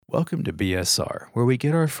Welcome to BSR, where we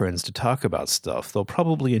get our friends to talk about stuff they'll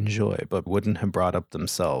probably enjoy but wouldn't have brought up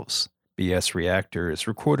themselves. BS Reactor is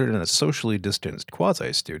recorded in a socially distanced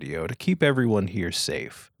quasi-studio to keep everyone here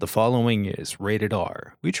safe. The following is rated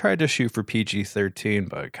R. We tried to shoot for PG-13,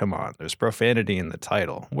 but come on, there's profanity in the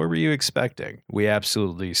title. What were you expecting? We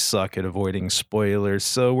absolutely suck at avoiding spoilers,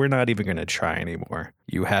 so we're not even going to try anymore.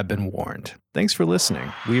 You have been warned. Thanks for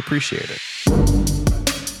listening. We appreciate it.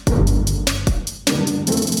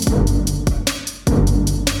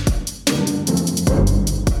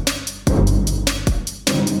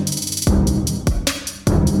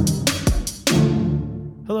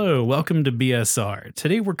 Hello, welcome to BSR.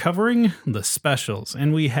 Today we're covering the specials,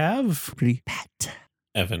 and we have Pretty Pat,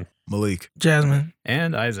 Evan, Malik, Jasmine,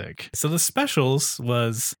 and Isaac. So the specials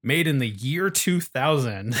was made in the year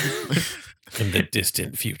 2000. in the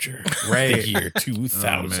distant future, Right. The year 2000.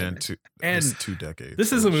 Oh, man, And that's 2 decades.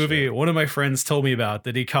 This is a Holy movie shit. one of my friends told me about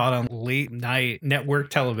that he caught on late night network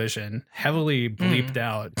television, heavily bleeped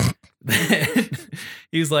out.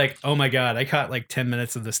 He was like, oh my God, I caught like 10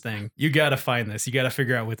 minutes of this thing. You got to find this. You got to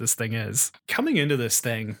figure out what this thing is. Coming into this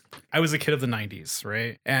thing, I was a kid of the 90s,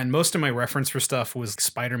 right? And most of my reference for stuff was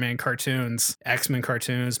Spider-Man cartoons, X-Men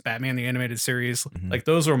cartoons, Batman the Animated Series. Like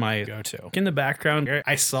those were my go-to. In the background,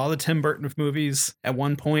 I saw the Tim Burton movies at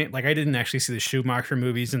one point. Like I didn't actually see the Schumacher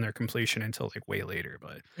movies in their completion until like way later,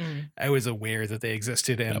 but I was aware that they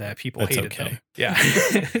existed and that people that's hated okay. them. Yeah.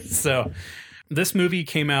 So this movie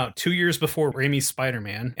came out 2 years before Raimi's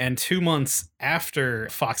Spider-Man and 2 months after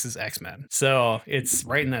Fox's X-Men. So it's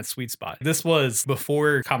right in that sweet spot. This was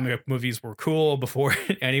before comic book movies were cool, before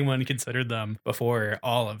anyone considered them, before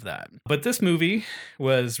all of that. But this movie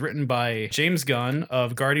was written by James Gunn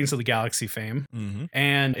of Guardians of the Galaxy fame,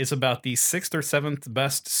 and it's about the 6th or 7th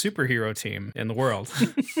best superhero team in the world.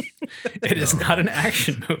 It is not an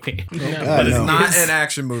action movie. But it's no. not an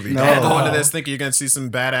action movie. No. Don't go into this thinking you're going to see some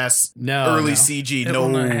badass early No. CG. That No. will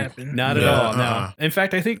not happen. Not at Yeah, all, no. In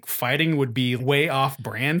fact, I think fighting would be way off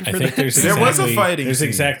brand I for think this. there's There was a exactly- fighting There's scene.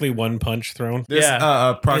 exactly one punch thrown. There's Yeah.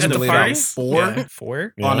 approximately In the about fight? 4 Yeah,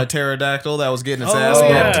 4? Yeah. on a pterodactyl that was getting its Oh, ass whooped.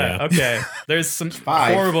 yeah. Yeah. Okay. There's some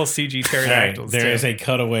 5. horrible CG All right, pterodactyls. there too. is a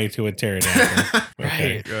cutaway to a pterodactyl.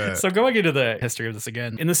 Okay. Right. Go ahead. So going into the history of this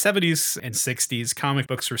again, in the 70s and 60s, comic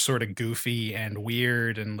books were sort of goofy and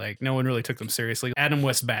weird and like no one really took them seriously. Adam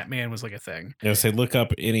West Batman was like a thing. You know, say look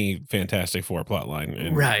up any Fantastic Four plotline,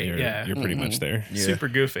 and Right, You're, yeah. you're pretty much there. Yeah. Super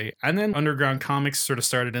goofy. And then underground comics sort of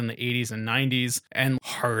started in the 80s and 90s, and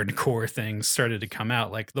hardcore things started to come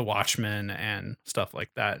out, like The Watchmen and stuff like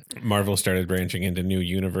that. Marvel started branching into new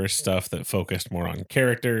universe stuff that focused more on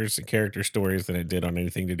characters and character stories than it did on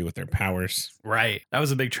anything to do with their powers. Right. That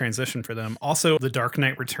was a big transition for them. Also, The Dark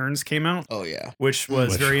Knight Returns came out, Oh yeah, which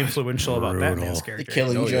was Which very was influential about brutal. Batman's the character.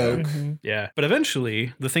 killing Oh, yeah. joke. Yeah. But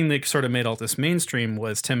eventually, the thing that sort of made all this mainstream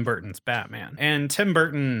was Tim Burton's Batman. And Tim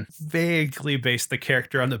Burton vaguely based the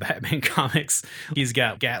character on the Batman comics. He's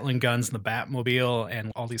got Gatling guns and the Batmobile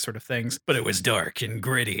and all these sort of things, but it was dark and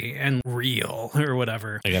gritty and real or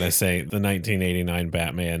whatever. I gotta say, the 1989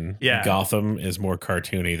 Batman Yeah. Gotham is more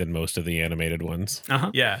cartoony than most of the animated ones.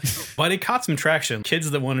 Yeah. But it caught some traction. Kids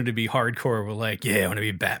that wanted to be hardcore were like, yeah, I want to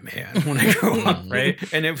be Batman when I grow up, right?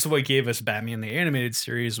 And it was what gave us Batman the Animated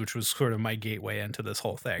Series, which was sort of my gateway into this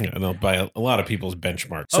whole thing. And they'll buy a lot of people's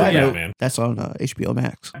benchmarks. Oh, Side yeah. note, Batman. that's on HBO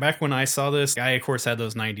Max. Back when I saw this, I of course had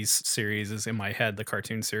those 90s series in my head, the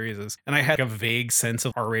cartoon series, and I had a vague sense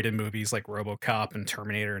of R-rated movies like RoboCop and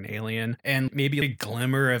Terminator and Alien, and maybe a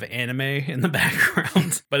glimmer of anime in the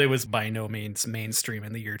background, but it was by no means mainstream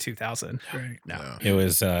in the year 2000. Right. No. Yeah. It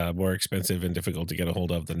was more expensive and difficult to get a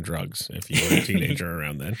hold of than drugs if you were a teenager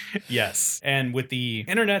around then. Yes. And with the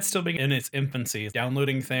internet still being in its infancy,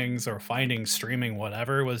 downloading things or finding streaming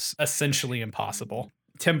whatever was essentially impossible.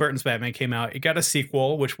 Tim Burton's Batman came out. It got a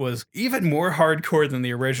sequel, which was even more hardcore than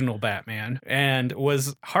the original Batman, and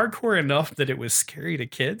was hardcore enough that it was scary to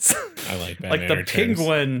kids. I like Batman Like the Returns.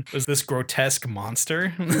 penguin was this grotesque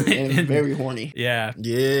monster. And very horny. Yeah.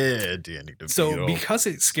 Yeah, Danny DeVito. So because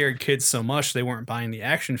it scared kids so much, they weren't buying the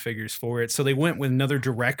action figures for it. So they went with another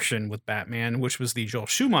direction with Batman, which was the Joel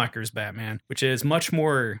Schumacher's Batman, which is much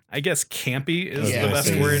more, I guess, campy I was is Yeah, the gonna best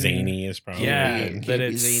say word. Zany is probably Yeah, Campy, that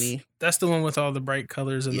it's zany. That's the one with all the bright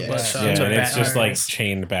colors and Yeah. the bloodshot. Yeah, to and it's just like Batman.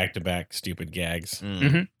 chained back to back stupid gags.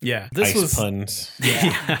 Mhm. Yeah, this Ice was puns.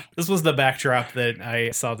 yeah, this was the backdrop that I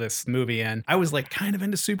saw this movie in. I was like kind of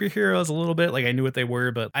into superheroes a little bit, like I knew what they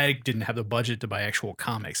were, but I didn't have the budget to buy actual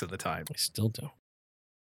comics at the time. I still don't.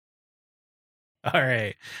 All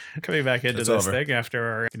right. Coming back into It's this over. thing after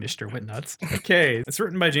our Mr. Witnuts. Okay. It's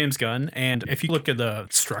written by James Gunn. And if you look at the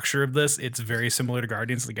structure of this, it's very similar to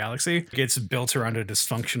Guardians of the Galaxy. It's built around a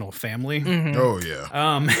dysfunctional family. Mhm. Oh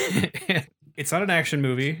yeah. It's not an action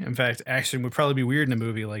movie. In fact, action would probably be weird in a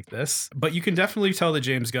movie like this. But you can definitely tell that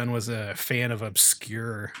James Gunn was a fan of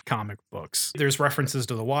obscure comic books. There's references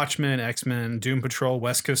to The Watchmen, X-Men, Doom Patrol,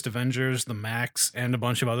 West Coast Avengers, The Max, and a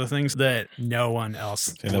bunch of other things that no one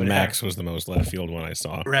else And the would Max have. was the most left field one I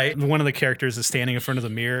saw. Right. One of the characters is standing in front of the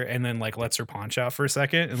mirror and then like lets her paunch out for a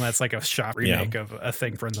second. And that's like a shot remake of a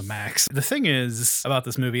thing from the Max. The thing is about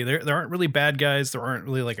this movie, there aren't really bad guys. There aren't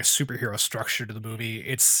really like a superhero structure to the movie.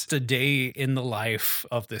 It's a day in the life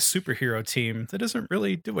of this superhero team that isn't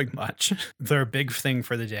really doing much. Their big thing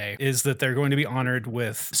for the day is that they're going to be honored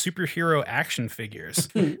with superhero action figures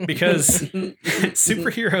because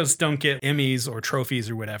superheroes don't get Emmys or trophies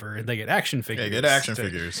or whatever. They get action figures. Yeah, get action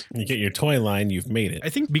figures. You get your toy line, you've made it. I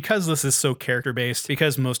think because this is so character based,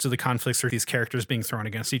 because most of the conflicts are these characters being thrown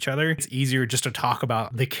against each other, it's easier just to talk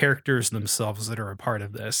about the characters themselves that are a part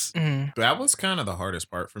of this. Mhm. That was kind of the hardest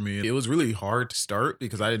part for me. It was really hard to start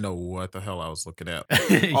because I didn't know what the hell I was looking at.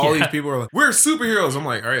 All these people are like, we're superheroes. I'm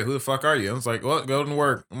like, all right, who the fuck are you? I was like, well, go to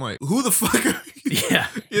work. I'm like, who the fuck are you? Yeah.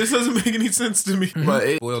 This doesn't make any sense to me. But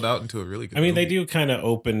it boiled out into a really good I mean, they movie. do kind of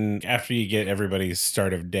open after you get everybody's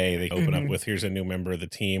start of day. They open up Mhm. with here's a new member of the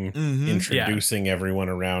team, Mhm. introducing everyone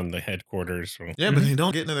around the headquarters. So, Yeah, but they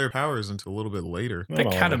don't get into their powers until a little bit later. They not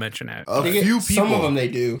all kind of of it. mention it. A They get- few Some of people. them they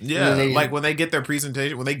do. And Yeah, then they, like when they get their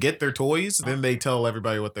presentation, when they get their toys, then they tell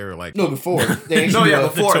everybody what they're like. no, before they No, actually yeah, do a-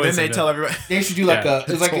 before. toys Then they are tell everybody. they actually do like Yeah,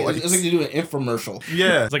 a it's like toys. they do an infomercial.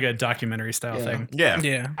 Yeah, It's like a documentary style Yeah. thing. yeah.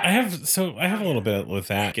 Yeah. I have a little bit with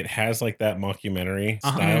that. It has like that mockumentary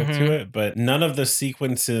Uh-huh. style Mhm. to it, but none of the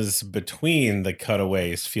sequences between the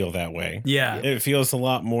cutaways feel that way. Yeah. It feels a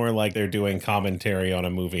lot more like they're doing commentary on a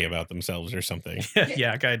movie about themselves or something.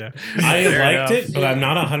 Yeah, kind of. I liked it, but I'm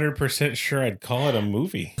not 100% sure I'd call it a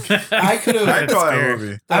movie. I could I have. call it fair. a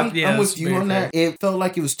movie. I'm Yeah, with that's you very on that. It felt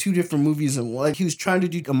like it was two different movies and one. Like he was trying to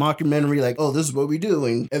do a mockumentary, like, oh, this is what we're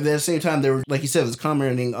doing. And then at the same time, they were, like you said, it was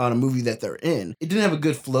commenting on a movie that they're in. It didn't have a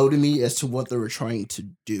good flow to me as to what they were trying to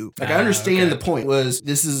do. Like, I understand okay. the point was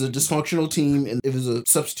this is a dysfunctional team and it was a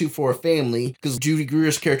substitute for a family because Judy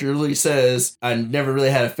Greer's character literally says, I never really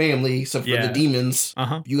had a family except for Yeah. the demons.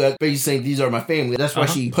 Uh-huh. You got basically saying these are my family. That's why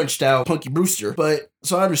Uh-huh. she punched out Punky Brewster. But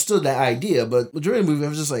so I understood that idea, but majority of the movie, I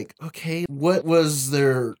was just like, okay, what was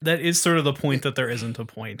their That is sort of the point that there isn't a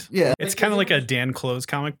point. yeah? It's kind of like a Dan Close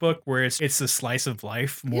comic book where it's a slice of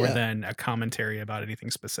life more Yeah. than a commentary about anything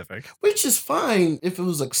specific. which is fine if it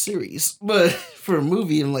was like series, but for a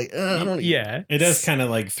movie, I'm like, I don't. Yeah. It does kind of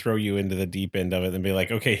like throw you into the deep end of it and be like,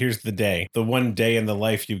 okay, here's the day. The one day in the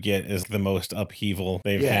life you get is the most upheaval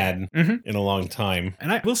they've Yeah. had Mhm. in a long time.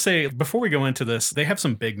 And I will say, before we go into this, they have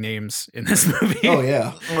some big names in this movie. Oh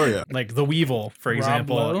yeah, Oh yeah. Like The Weevil, for Rob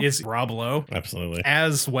example, Lowe? is Rob Lowe. Absolutely.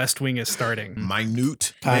 As West Wing is starting,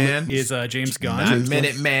 Minute Time man. is James Gunn. Not James Gunn.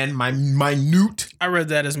 minute man. My minute. I read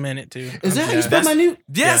that as minute too. is that how you Yeah. spell minute?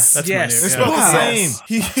 Yes. that's Yes. minute, It's yeah. spelled Wow.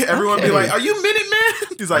 the same. Everyone be Okay. like, "Are you minute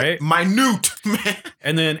man?" He's like, Right. "Minute man."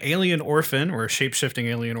 And then Alien Orphan, or Shape-Shifting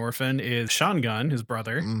Alien Orphan, is Sean Gunn, his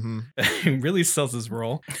brother, Mm-hmm. who really sells his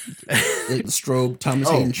role. The Strobe, Thomas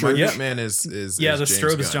Oh, Hayden Church. Minute man is Yeah, the James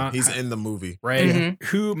strobe is Gunn. John- He's in the movie. Right, Mhm.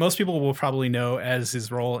 who most people will probably know as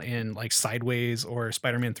his role in like Sideways or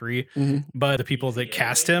Spider-Man 3, Mhm. but the people that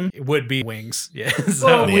cast him would be Wings. Yeah, so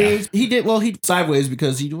Oh, Yeah. Wings. He did well. He Sideways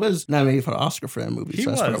because he was nominated for the Oscar for that movie. he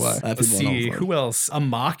so was. that's probably why Let's people know see, him for it. who else?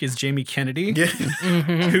 Amok is Jamie Kennedy, Yeah.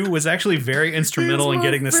 Mhm. who was actually very instrumental He's in my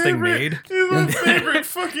getting this thing favorite- made. He's my favorite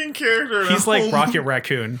fucking character. in He's the like whole Rocket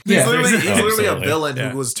Raccoon. Yeah. He's literally, he's literally a Absolutely. villain Yeah.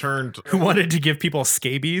 who was turned. Who wanted to give people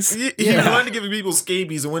scabies. He Yeah. wanted to give people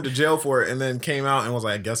scabies and went to jail for it, and then came out and was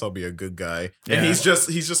like, "I guess I'll be a good guy." Yeah. And he's just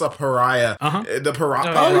a pariah. Uh-huh. The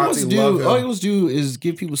pariah. All he wants to paparazzi do, love all he him wants to do is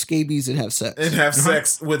give people scabies and have sex. and have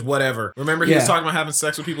sex with whatever. Remember, he was Yeah. talking about having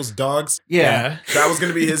sex with people's dogs. yeah. That was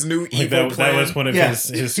going to be his new Like evil that plan. was one of Yeah. his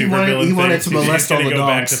He super wanted- villain he wanted things. to He's molest gonna all the go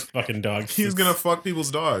back dogs. to fucking dogs. He's gonna fuck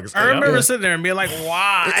people's dogs. I remember Yeah. sitting there and being like,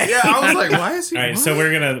 why? Yeah, I was like, why is he? All right, what? so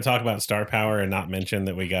we're gonna talk about star power and not mention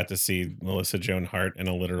that we got to see Melissa Joan Hart in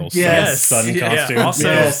a literal Yes. sun Yeah. costume. Also-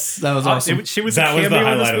 Yes, that was awesome. She was That a was the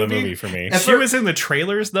cameo in this highlight of the movie for me. At She fir- was in the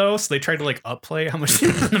trailers though, so they tried to like upplay how much she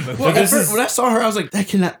was in the movie. well, this at first, is- when I saw her, I was like, that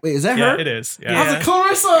cannot. Wait, is that Yeah, her? it is. I Yeah. was like,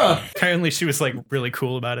 Clarissa. Apparently, she was like really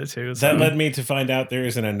cool about it too. So. That led me to find out there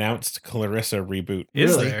is an announced Clarissa reboot.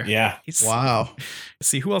 Is Really? there? Yeah. He's- Wow.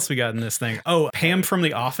 See who else we got in this thing. thing. Oh, Pam from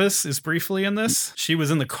The Office is briefly in this. She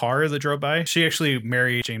was in the car that drove by. She actually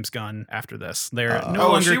married James Gunn after this. They're no was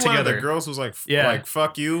longer she one of together. the girls who was like, Yeah. like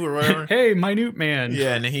fuck you or whatever? Hey, Minute Man.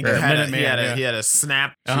 Yeah, and then he Or had Minute Man, he had a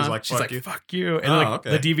snap. She was like, she's fuck like, you. fuck you. And Oh, like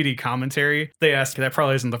okay. the DVD commentary, they asked, that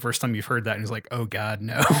probably isn't the first time you've heard that. And he's like, oh God,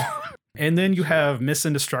 no. And then you have Miss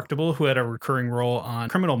Indestructible, who had a recurring role on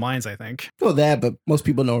Criminal Minds, I think. Well, that, but most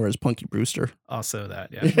people know her as Punky Brewster. Also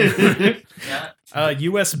that, yeah.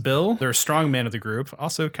 U.S. Bill, their strong man of the group,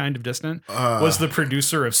 also kind of distant, was the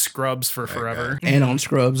producer of Scrubs for forever. And on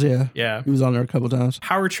Scrubs, yeah. Yeah. He was on there a couple times.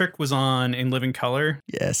 Howard Trick was on In Living Color.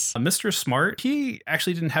 Yes. Mr. Smart, he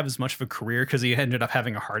actually didn't have as much of a career because he ended up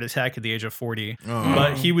having a heart attack at the age of 40.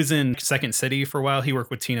 But he was in Second City for a while. He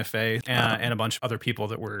worked with Tina Fey and a bunch of other people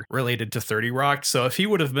that were related to 30 Rock. So if he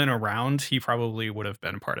would have been around, he probably would have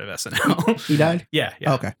been part of SNL. He died? Yeah.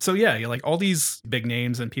 Okay. So yeah, like all these big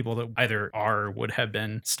names and people that either are or would have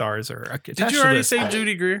been stars or attached Did you to already this. say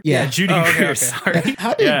Judy Greer? Yeah, Judy Oh, okay, Greer. okay. Sorry.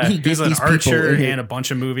 How did Yeah, he he get was an these people Archer in here? and a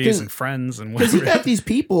bunch of movies 'Cause- and Friends and Because you whatever. got these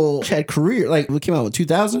people which had career, like what came out in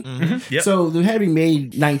 2000. Yep. So they had to be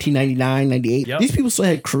made 1999, 98. Yep. These people still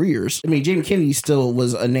had careers. I mean, Jamie Kennedy still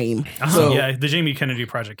was a name. So yeah, the Jamie Kennedy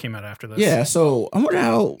project came out after this. yeah, so I wonder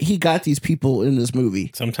how he got these people in this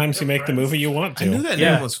movie. Sometimes you make the movie you want I knew to. that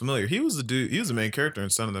Yeah. name was familiar. He was the dude. He was the main character in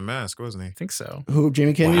Son of the Mask, wasn't I think so. Who,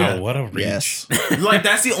 Jamie Kennedy? Wow, what a reach. Yes. he? Like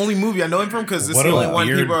that's the only movie I know him from because it's What the a only one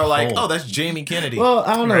weird people are like, pull. oh, that's Jamie Kennedy. Well,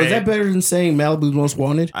 I don't know. Is Right. that better than saying Malibu's Most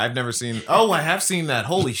Wanted? I've never seen. Oh, I have seen that.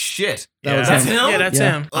 Holy shit! That was That's him. him. Yeah, that's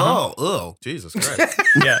Yeah. him. Oh, Jesus Christ!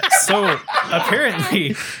 Yeah. So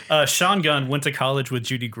apparently, Sean Gunn went to college with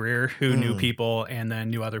Judy Greer, who knew people and then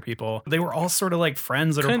knew other people. They were all sort of like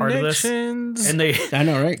friends that are part of this. Connections. And they I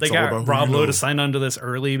know, right? they It's all about got who Rob you Lowe know. to sign on to this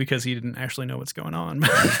early because he didn't actually know what's going on.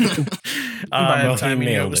 By well, the time he he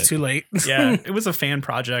knew it nailed was it. too late. Yeah, it was a fan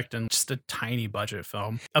project and just a tiny budget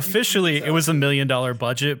film. Officially, it was $1 million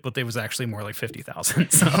budget, but it was actually more like 50,000.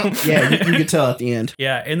 So Yeah, you could tell at the end.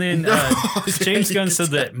 yeah, and then James Gunn said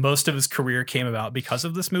that most of his career came about because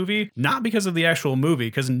of this movie, not because of the actual movie,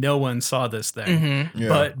 because no one saw this thing, Yeah.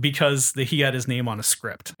 but because he had his name on a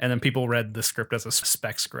script, and then people read the script as a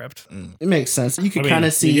spec script. It makes sense. You I could mean, kind of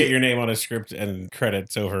you see get your name on a script and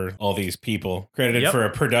credits over all these people, credited Yep. for a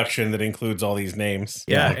production that includes all these names.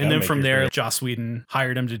 Yeah, Like, and that'll then make from your there, career. Joss Whedon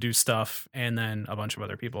hired him to do stuff, and then a bunch of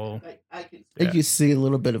other people. I can see a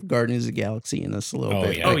little bit of Guardians of the Galaxy in this a little Oh,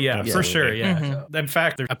 bit. yeah. Oh yeah, absolutely. for sure. Yeah. In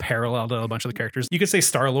fact, there's a parallel to a bunch of the characters. You could say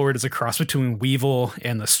Star-Lord is a cross between Weevil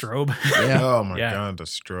and the Strobe. Yeah. Oh my Yeah. god, the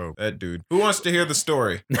stroke. That dude. Who wants to hear the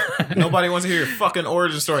story? Nobody wants to hear your fucking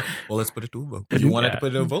origin story. Well, let's put it to a vote. You wanted Yeah. to put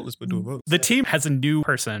it to a vote? Let's put it to a vote. The team has a new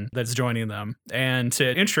person that's joining them. And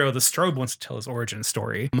to intro, the Strobe wants to tell his origin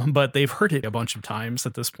story, but they've heard it a bunch of times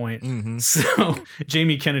at this point. Mm-hmm. So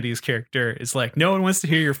Jamie Kennedy's character is like, no one wants to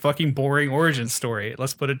hear your fucking boring origin story.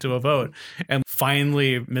 Let's put it to a vote. And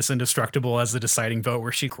finally, Miss Indestructible has the deciding vote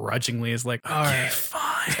where she grudgingly is like, okay,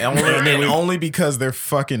 fine. Only because they're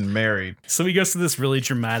fucking married. So he goes to this really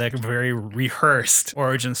dramatic, very rehearsed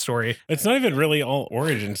origin story. It's not even really all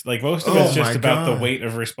origins. Like most of Oh it's just my about God. the weight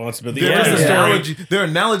of responsibility. There, Yeah. The is story- analogy, there are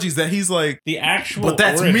analogies that he's like, the actual but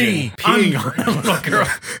that's origin. me Peeing on a little girl.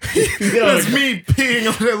 That's me peeing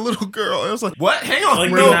on that little girl. I was like, what? Hang on.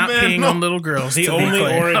 Like, We're no, not man, peeing no. on little girls. The to be only clear.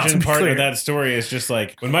 To origin be part clear. of that story is just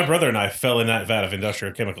like when my brother and I fell in that vat of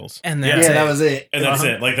industrial chemicals. And Yeah. that's Yeah, it. that was it. And that's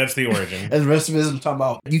it. Like that's the origin. And the rest of it is talking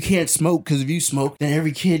about you can't smoke because if you smoke, then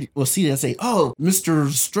every kid will see that and say, "Oh, Mr.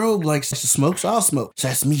 Strobe likes to smoke, so I'll smoke." So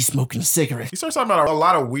that's me smoking a cigarette. He starts talking about a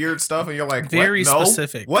lot of weird stuff, and you're like, Very what? No?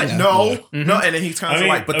 specific. What? Yeah. No, Yeah. no. And then he's kind of I mean,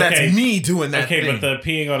 like, but okay. that's me doing that. Okay, thing. but the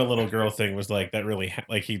peeing on a little girl thing was like that really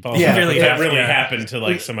like he Yeah, really that happened, really yeah. happened to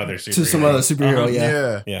like some other superhero. To some other superhero, Uh-huh. yeah.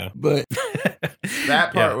 yeah, Yeah. But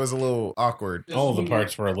that part Yeah. was a little awkward. All of the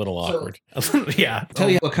parts were a little awkward. Yeah. tell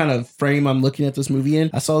you what kind of frame I'm looking at this movie in.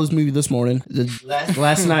 I saw this movie this morning.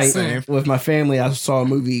 Last night Same. with my family, I saw a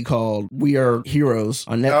movie called We Are Heroes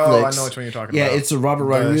on Netflix. Oh, I know which one you're talking Yeah, about. it's a Robert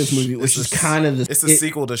Rodriguez movie, which is kind of It's a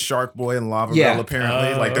sequel to Shark Boy and Lava Yeah. Girl.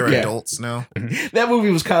 Apparently, Oh, like they're yeah. adults now. That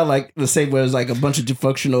movie was kind of like the same way as like a bunch of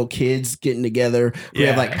dysfunctional kids getting together who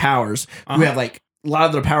have Yeah. like powers. Who have like a lot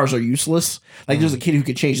of their powers are useless. Like there's a kid who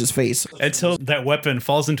could change his face. Until that weapon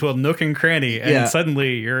falls into a nook and cranny, and Yeah.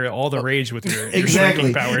 suddenly you're all the rage with your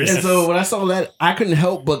Exactly. shrinking powers. And so when I saw that, I couldn't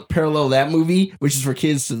help but parallel that movie, which is for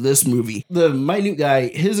kids, to this movie. The minute guy,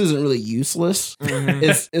 his isn't really useless.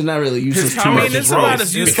 It's not really useless too power I much. mean, it's Gross. about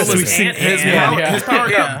as useful Because we've as seen Ant-Man. His power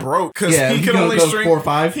Yeah. got broke because Yeah, he he could can only go shrink 4 or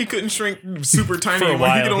 5. He couldn't shrink super tiny For a anymore.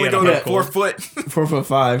 He while, could only he had go a to knuckle. 4 foot.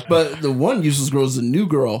 4'5". But the one useless girl is the new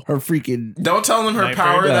girl. Her freaking Don't tell him them her Nightbird.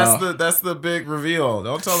 power. No. That's the big reveal.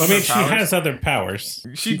 Don't tell them I mean, her she powers. has other powers.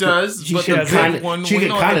 She does, She but can the kind big one, of. She we can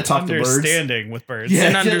don't kind of have- talk to birds. Understanding with birds. Yeah,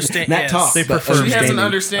 And understand- Not yes. talk. They but prefer She has an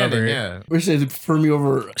understanding. understanding. over- Yeah. Which says prefer me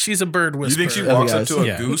over. She's a bird You whisperer. think she Oh, walks up yes. to a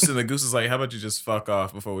Yeah. goose and the goose is like, "How about you just fuck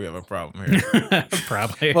off before we have a problem here?"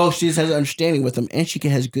 Probably. Well, she just has an understanding with them, and she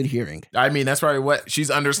has good hearing. I mean, that's probably what she's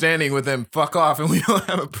understanding with them. Fuck off, and we don't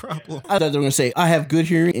have a problem. I thought they were gonna say I have good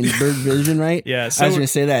hearing and bird vision, right? Yeah, I so- was gonna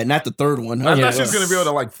say that, not the third one. I was thought like, she was gonna be able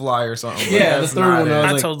to like fly or something. but Yeah, the that's third not one, it. I was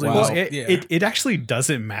I like, totally wow. was. It actually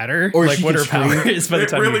doesn't matter Or like she what can her power scream. is by the It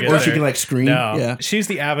time really you get Or there. she can like scream. No, Yeah. she's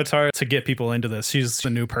the avatar to get people into this. She's the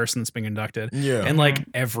new person that's being inducted. Yeah. And like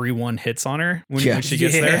everyone hits on her when, Yeah. when she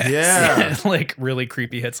gets Yeah. there. Yeah. Like really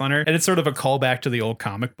creepy hits on her. And it's sort of a callback to the old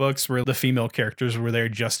comic books where the female characters were there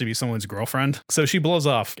just to be someone's girlfriend. So she blows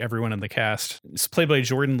off everyone in the cast. It's played by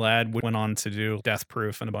Jordan Ladd, went on to do Death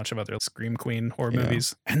Proof and a bunch of other Scream Queen horror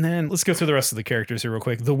movies. And then let's go through the rest of the characters here real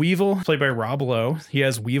quick. The Weevil, played by Rob Lowe. He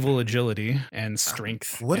has Weevil agility and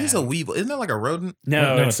strength. What is a and- weevil? Isn't that like a rodent?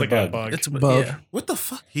 No, No, it's it's a like a bug. bug. It's Bug. yeah. What the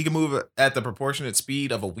fuck? He can move at the proportionate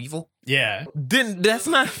speed of a weevil? Yeah. Then that's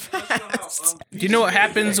not fast. Do you know what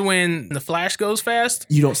happens when the Flash goes fast?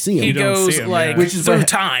 You don't see him. He don't goes see him, like yeah. Which is through what-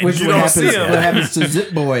 time. Which is You what don't happens. see him. What happens to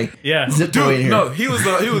Zip Boy? Yeah. Zip Boy in Dude, here. no, he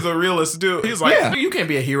was a realist dude. He was like, Yeah. you can't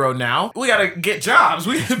be a hero now. We gotta get jobs.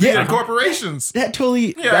 We gotta be Yeah. in corporations. That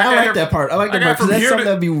totally. Yeah, I I like got- that part. I like I that got part because from that's here something to-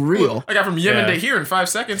 that'd be real. I got from Yemen Yeah. to here in 5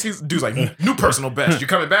 seconds. Dude's like, new personal best. You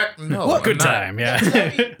coming back? No, What? I'm Good not. time. Yeah.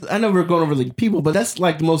 I know we're going over the people, but that's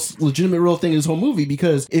like the most legitimate real thing in this whole movie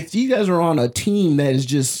because if you guys are on a team that is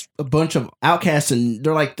just a bunch of outcasts and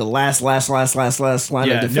they're like the last line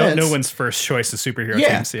Yeah. of defense. No one's first choice of superhero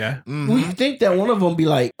Yeah. teams. Yeah. We think that one of them be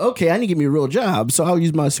like, okay, I need to get me a real job, so I'll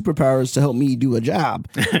use my superpowers to help me do a job.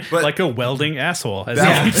 But Like a welding asshole. As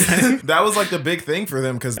that, you keep saying. that was like the big thing for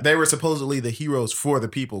them because they were supposedly the heroes for the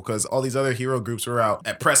people because all these other hero groups were out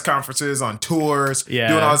at press conferences, on tours, Yeah.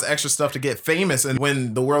 doing all this extra stuff to get famous. And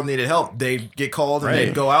when the world needed help, they'd get called and Right.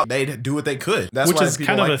 they'd go out, they'd do what they could. That's Which why is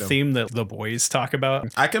people kind of like a them. theme that the boys talk about.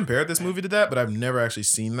 I compared this movie to that, but I've never actually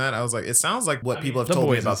seen that. I was like, it sounds like what people have The told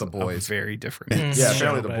me boys about is the a boys. very different. Yeah, show,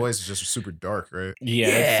 apparently the but- boys is just super dark, right?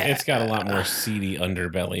 Yeah, it's got a lot more seedy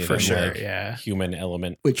underbelly For than sure, like yeah. human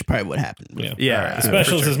element. Which probably would happen. Yeah. Yeah. The for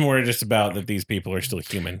specials sure. is more just about that these people are still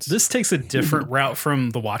humans. This takes a different route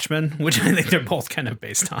from The Watchmen, which I think they're both kind of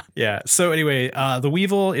based on. Yeah. So anyway, the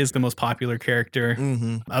Weevil is the most popular character.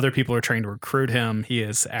 Other people are trying to recruit him. He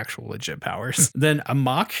has actual legit powers. Then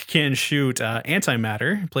Amok can shoot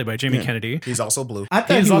antimatter, played by Jamie Kennedy. He's also blue. I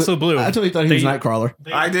thought He is was- also blue. I totally thought he was They- Nightcrawler.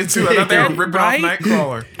 I did too. I thought they were ripping Right? off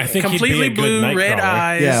Nightcrawler. I think Completely he'd be a good blue, red Nightcrawler.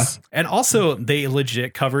 eyes. Yeah. And also, they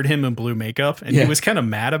legit covered him in blue makeup, and Yeah. he was kind of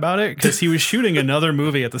mad about it because he was shooting another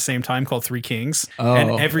movie at the same time called Three Kings. Oh,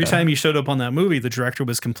 and every okay. time he showed up on that movie, the director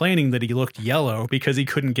was complaining that he looked yellow because he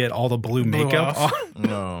couldn't get all the blue makeup off. on.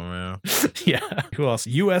 Oh man. Yeah. Who else?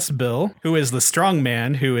 U.S. Bill, who is the strong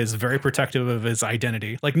man who is very protective of his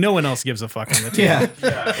identity. Like, no one else gives a fuck on the team.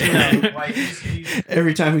 Yeah.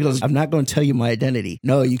 Every time he goes, I'm not going to tell you my identity.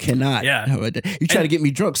 No, you cannot. Yeah. No, you try to get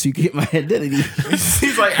me drunk so you can get my identity.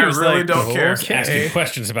 He's like, I He was really like, don't care. okay. Asking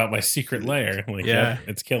questions about my secret lair. Like, Yeah. yeah,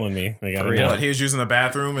 it's killing me. I gotta For real. know. But he was using the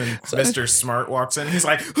bathroom and Mr. Smart walks in. He's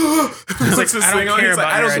like, puts his I don't thing on. care He's like,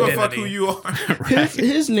 about I don't your give a fuck identity. who you are.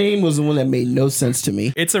 His name was the one that made no sense to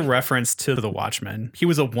me. It's a reference to The Watchmen. He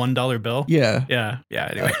was a $1 bill. Yeah. Yeah.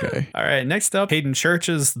 Anyway. Okay. All right. Next up, Hayden Church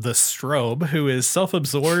is the Strobe, who is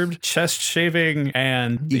self-absorbed, chest shaving,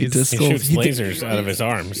 and Egotistical. he's, He shoots lasers out of his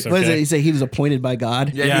arms. What is it? Okay? He said he was appointed by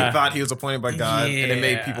God. Yeah, Yeah. he thought he was appointed by God, and it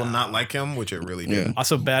made Yeah. people not like him, which it really did. Yeah.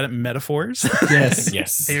 also bad at metaphors. Yes.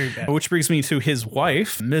 Yes. Very bad. Which brings me to his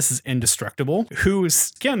wife, Mrs. Indestructible, whose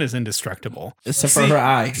skin is indestructible. Except for See, her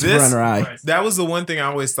eye. Except for this- on her eye. That was the one thing I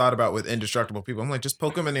always thought about with indestructible people. I'm like, just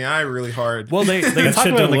poke him in the eye really hard. Well, they That talk shit about it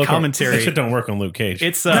in don't the look- commentary. That shit don't work on Luke Cage.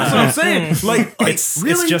 It's That's what I'm saying. Like it's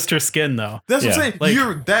really? just her skin though. That's what I'm Yeah. saying. Like-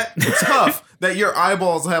 You're that tough that your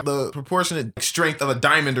eyeballs have the proportionate strength of a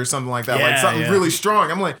diamond or something like that. Like Yeah, something yeah. really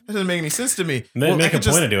strong. I'm like, that doesn't make any sense to me. they Well, I make a could point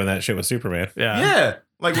just- of doing that shit with Superman. Yeah.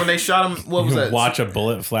 Like when they shot him, what was You that? watch a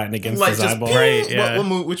bullet flatten against like his just eyeball. Right, yeah.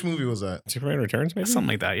 Which movie was that? Superman Returns, maybe? Something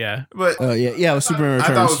like that, yeah. But Oh, yeah. Yeah, it was Superman I thought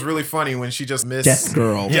it Returns. was really funny when she just missed. Death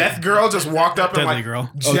Girl. Death Girl just walked up and Deadly like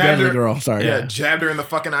Girl. Oh, jabbed Deadly her. Girl. Sorry. Yeah, jabbed her in the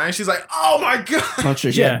fucking eye. And she's like, "Oh my god!" Punch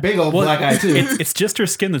her. She had a big old Well, black eye, too. It's just her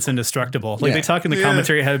skin that's indestructible. Like Yeah. they talk in the Yeah.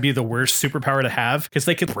 commentary how it'd be the worst superpower to have because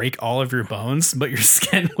they could break all of your bones, but your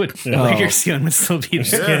skin would Oh. like your skin would still be Your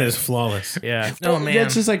there. skin is flawless. Yeah. Oh man.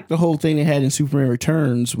 That's just like the whole thing they had in Superman Returns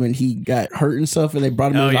interns when he got hurt and stuff, and they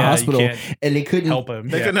brought him to the hospital, and they couldn't help him.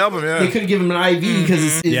 They couldn't help him. Yeah, they couldn't give him an IV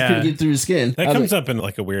because it couldn't get through his skin. That comes up in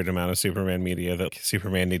like a weird amount of Superman media that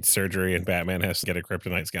Superman needs surgery and Batman has to get a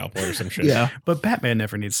kryptonite scalpel or some shit. Yeah, but Batman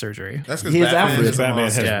never needs surgery. That's because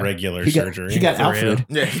Batman has regular surgery. He got Alfred.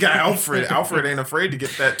 Yeah, he got Alfred. Alfred ain't afraid to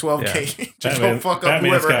get that 12K to go fuck up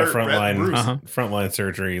Batman's whoever got hurt frontline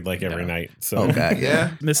surgery like every night. So okay,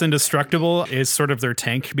 yeah. Miss Indestructible is sort of their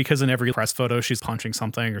tank because in every press photo she's punching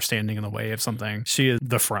something or standing in the way of something. She is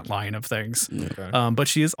the front line of things. Okay. But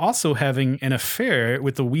she is also having an affair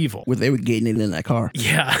with the Weevil. Where they were getting it in that car.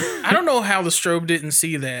 Yeah. I don't know how the strobe didn't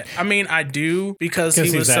see that. I mean, I do because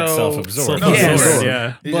he was that so self-absorbed. Yes.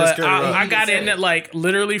 Yeah. He just But I got in it like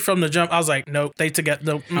literally from the jump. I was like, nope, they together.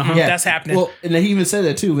 Nope, that's happening. Well, and then he even said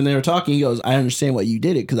that too when they were talking. He goes, "I understand why you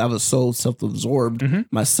did it because I was so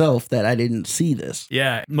self-absorbed myself that I didn't see this."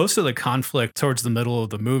 Yeah, most of the conflict towards the middle of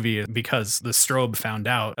the movie is because the strobe found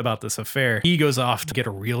out about this affair. He goes off to get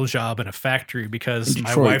a real job in a factory because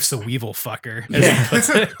my wife's a Weevil fucker. As he puts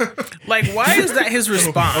it. Like, why is that his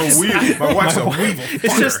response? My wife's a Weevil.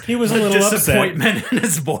 It's just he was a little disappointment in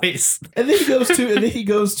his voice. And then he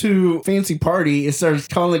goes to fancy party and starts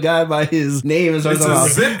calling the guy by his name and starts It's talking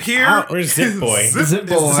a zip here. Where's Zip Boy? Zip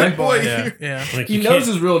Boy. Zip Boy. Yeah. Like, He you knows can't-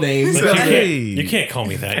 his real name. like, But you can't call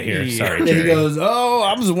me that here. Sorry, and he Jerry. goes, "Oh,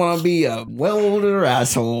 I just want to be a well-older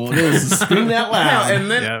asshole." Just screaming out loud.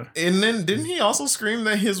 And then didn't he also scream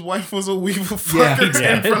that his wife was a Weevil Yeah.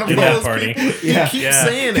 fucker in front of In all that those party. people? Yeah. He keeps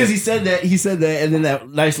saying Because it. he said that, and then that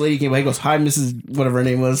nice lady came by. He goes, "Hi, Mrs. Whatever her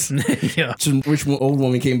name was." Yeah. Some rich old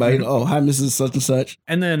woman came by. He goes, "Oh, hi, Mrs. Such and Such."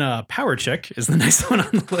 And then Power Chick is the next one on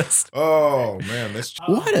the list. Oh man, this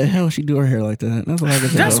Why the hell she do her hair like that? That's what I can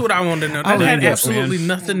That's what I wanted to know. That I had like absolutely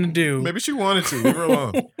nothing to do. maybe she wanted to leave her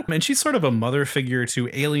alone. And she's sort of a mother figure to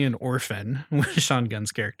Alien Orphan, Sean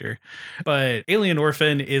Gunn's character. But Alien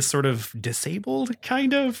Orphan is sort of disabled,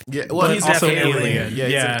 kind of. Yeah, well, But he's also definitely alien. alien. Yeah,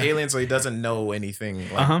 he's Yeah. an alien, so he doesn't know anything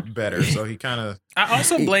like better. So he kind of I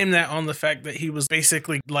also blame that on the fact that he was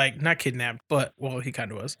basically like not kidnapped, but well, he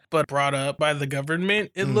kind of was, but brought up by the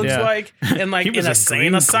government. It looks Yeah. like, and like He was in a a sane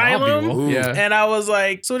green asylum. globule. Yeah. And I was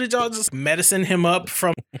like, so did y'all just medicine him up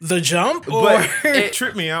from the jump? Or But it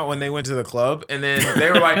tripped me out when they went to the club and then they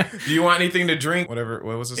were like, "Do you want anything to drink?" Whatever.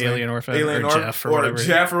 What was his Alien name? Orphan Alien or Orphan Jeff or whatever.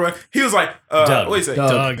 Jeff or what? He was like, Doug. what he say?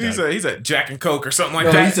 Doug. He said Jack and Coke or something like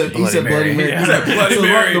No, that. he said Bloody Mary. He said Bloody So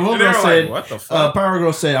Mary. The one And they girl were said, like, "What the fuck?" Power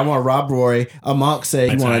Girl said, "I want Rob Roy." Monk said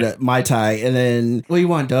he Mai Tai. wanted a Mai Tai. And then, what do you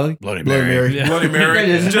want, Doug? Bloody Mary. Yeah. Bloody Mary,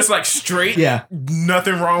 Yeah. just like straight, Yeah.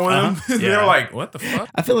 nothing wrong with him. They Yeah. were like, "What the fuck?"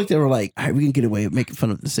 I feel like they were like, all right, we can get away with making fun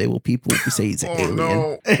of disabled people if we say he's an Oh, alien.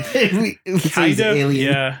 no. we say Kind he's an of,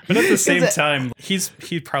 alien. yeah. But at the same that- time,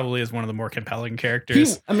 he probably is one of the more compelling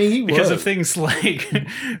characters. He because was. of things like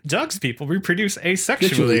Doug's people reproduce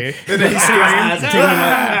asexually. And then he screamed,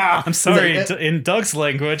 Ah! I'm sorry, He's like, in Doug's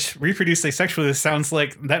language, reproduce asexually sounds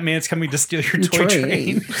like that man's coming to steal your toy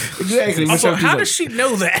train. Exactly. also, Which how is does she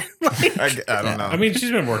know that? Like, I don't know. I mean,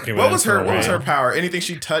 she's been working with what him was for her? a What was while. her power? Anything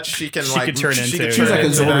she touched, she can She like. could turn into. She's like a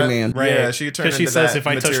into Zorro that. man. Right. Yeah, she could turn Because she into says that if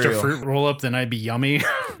I touched a material. fruit roll up, then I'd be yummy.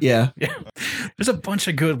 Yeah. Yeah. There's a bunch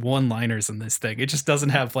of good one-liners in this thing. It just doesn't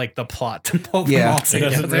have like the plot to pull them Yeah. all It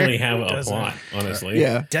together. doesn't really have a doesn't. plot, honestly.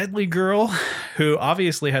 Yeah. Deadly Girl, who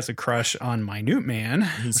obviously has a crush on Minute Man,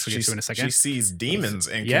 He's- which we'll get to in a second. She sees demons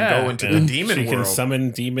and Yeah. can go into Yeah. the demon she world. can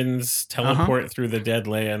summon demons, teleport through the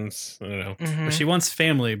Deadlands. I don't know. But she wants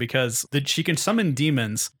family because she can summon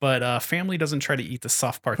demons, but family doesn't try to eat the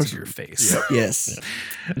soft parts of your face. Yep. Yes.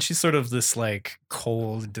 And she's sort of this like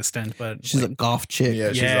cold, distant, but She's like, a goth chick. Yeah,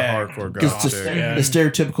 she's Yeah. a hardcore Just goth. the, chick. Yeah. the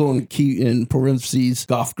stereotypical and cute in parentheses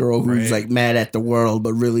goth girl who's Right. like mad at the world,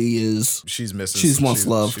 but really is She's missing. she just wants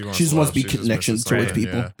love. She She just wants to be She just connection misses towards something.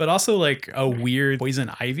 people. Yeah, but also like a weird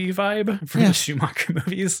Poison Ivy vibe from Yeah. the Schumacher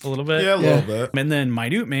movies a little bit. yeah a little bit. And then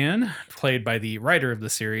Minute Man, played by the writer of the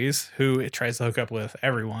series, who tries to hook up with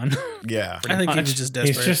everyone, Yeah. I think he much. was just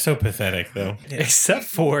desperate. He's just so pathetic, though. except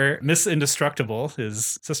for Miss Indestructible,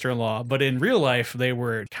 his sister-in-law. But in real life, they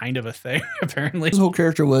were kind of a thing, apparently. His whole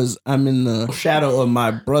character was, I'm in the shadow of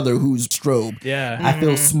my brother who's strobed. Yeah. I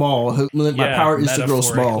feel small. My Yeah, power is to grow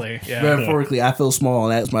small. metaphorically, yeah. Metaphorically, I feel small,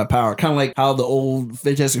 and that's my power. Kind of like how the old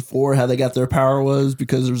Fantastic Four, how they got their power was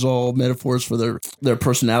because there's all metaphors for their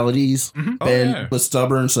personalities. Oh, Ben yeah. was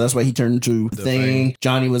stubborn, so that's why he turned into Thing.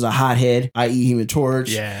 Johnny was a hothead, i.e. Human Torch.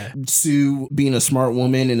 Yeah. Sue being a smart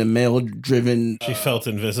woman and a male-driven. She felt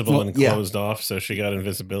invisible well, and yeah. closed off, so she got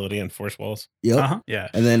invisibility and force walls. Yep. Uh-huh. Yeah.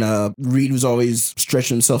 And then Reed was always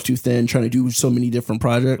stretching himself too thin, trying to do so many different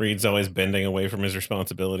projects. Reed's always bending away from his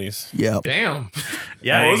responsibilities. Yep. Damn.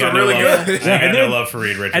 Yeah. Those you are got really no love. good. I got And no then- love for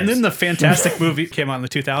Reed Richards. And then the Fantastic movie came out in the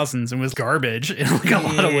 2000s and was garbage in like a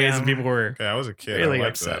lot of ways, and people were Okay, I was a kid. really I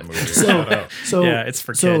liked upset. that movie. So- Shut up. So yeah, it's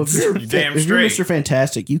for so kids. if you're, You damn if you're straight. Mr.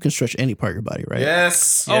 Fantastic, you can stretch any part of your body, right?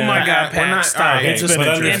 Yes. Oh my God, We're Pat, not- stop. all right, Okay, Just but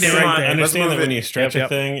end it understand, right there. understand Let's that move when it. you stretch Yep, a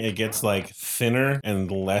thing, it gets like thinner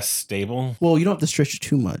and less stable. Well, you don't have to stretch it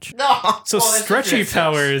too much. So stretchy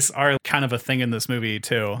powers are kind of a thing in this movie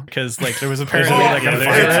too, because like there was apparently like yeah, a there's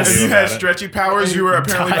virus. a- If you about had it. stretchy powers, you were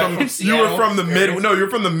apparently from the mid. No, you're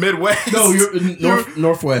from the Midwest. No, you're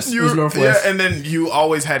northwest. It was northwest. Yeah, and then you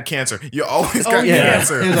always had cancer. You always got yeah.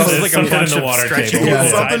 cancer. It was There's always like a something in bunch the of water stretchy table. people Yeah.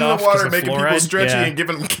 died Something in the off 'cause water of making people fluoride. stretchy Yeah. and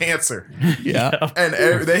giving them cancer. yeah. And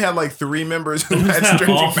they had like 3 members who had That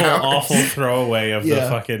stretchy awful, powers. awful throwaway of the Yeah.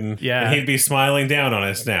 fucking. Yeah. And he'd be smiling down on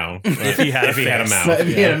us now If he had a a face. mouth. But if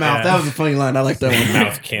you had a mouth, Yeah. that was a funny line. I like that one.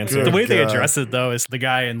 Mouth cancer. The way they God. address it though is the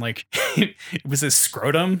guy in like it was his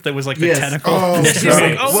scrotum that was like the Yes. tentacle. Oh, He's God.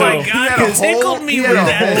 like, oh So- my He God, had a you tickled hole- me he with had a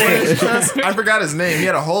that hole in thing. his chest. I forgot his name. He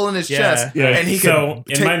had a hole in his Yeah. chest, Yeah. and he could. So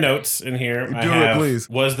in take- my notes in here, I Do it, have, please.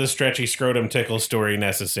 was the stretchy scrotum tickle story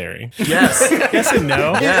necessary? Yes. Yes and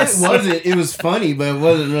no. Yes. It wasn't. It was funny, but it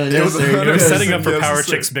wasn't really It was necessary. 100% It was because- setting up for Power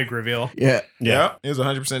necessary. Chick's big reveal. Yeah. Yeah, it was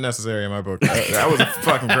 100% necessary in my book. That was a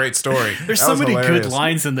fucking great story. There's That so was many hilarious. good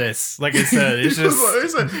lines in this. Like I said, it's just He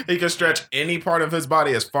said he could stretch any part of his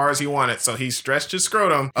body as far as he wanted. So he stretched his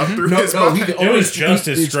scrotum up through No, his no, body. he could It only was just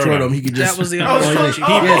his scrotum. He could just. That was the That was only funny.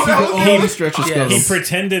 stretchy. Oh, Yes, he that could was only stretch his Yeah. scrotum. He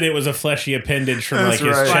pretended it was a fleshy appendage from That's like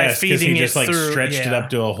his right. By chest because he feeding just it like through- stretched it yeah. up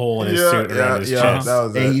to a hole in his Yeah, suit around his chest. that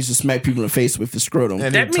was And he it. used to smack people in the face with his scrotum.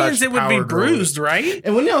 And That he means touched it would be Power Girl. bruised, right?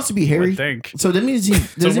 And wouldn't it also be hairy? would think. So that means he.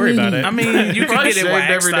 Doesn't worry mean about he- it. I mean, you could Probably get it shaved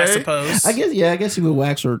waxed, every I day. suppose. I guess he would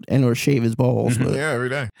wax or shave his balls. But Yeah, every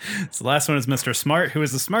day. So the last one is Mr. Smart, who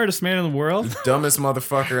is the smartest man in the world. Dumbest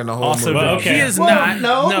motherfucker in the whole Also, movie. well, okay. He is well, not.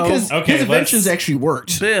 no, because Okay, his inventions let's- actually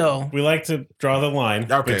worked. Bill. We like to draw the line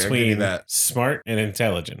Okay, I'll give you between that. smart and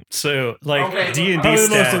intelligent, So like Okay. D&D Probably the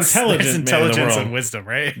most stats, intelligent there's man in the intelligence world. and wisdom,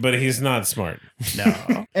 right? but he's not smart.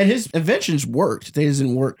 No. And his inventions worked. They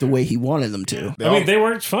didn't work the way he wanted them to. They I mean, all- they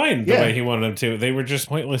worked fine the Yeah. way he wanted them to. They were just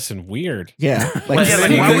pointless and weird. Yeah. Yeah, Like, like, he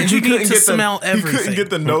why couldn't- would he you need couldn't to get the- smell He couldn't everything? get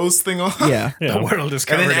the nose thing off. yeah. Yeah. The world is And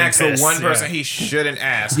covered then in ask the piss. one Yeah. person he shouldn't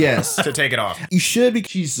ask Yes. to take it off. You should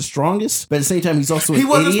because he's the strongest, but at the same time, he's also an He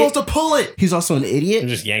wasn't idiot. supposed to pull it. He's also an And idiot.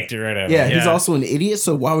 just yanked it right out. Yeah, of he's Yeah. also an idiot.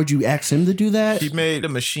 So why would you ask him to do that? He made a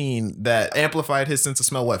machine that amplified his sense of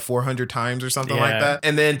smell, 400 times or something like Yeah. that?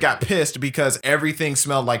 And then got pissed because everything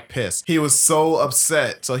smelled like piss. He was so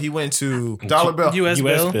upset. So he went to Dollar Bill. U.S.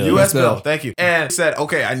 Bill. US Bill, Bill. thank you. And said,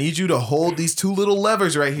 okay, I need you to hold these 2 little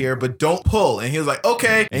levers right here, but don't pull. And he was like,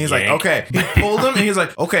 okay. And he's like, Yank. okay. He pulled them and he's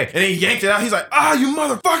like, okay. And he yanked it out. He's like, you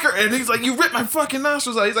motherfucker. And he's like, you ripped my fucking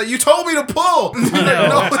nostrils out. He's like, you told me to pull. He's like,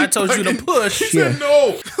 No, he I told you to fucking- push. He said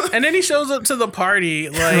no. And then he shows up to the party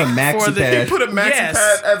a like maxi for the pad. He put a maxi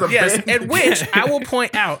pad as a yes, band. and which I will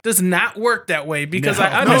point out does not work that way because No.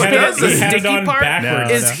 I No, it understand doesn't. the He had it sticky on part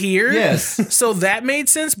backwards. is No. here. Yes. So that made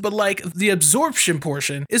sense, but like the absorption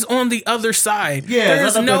portion is on the other side. Yeah,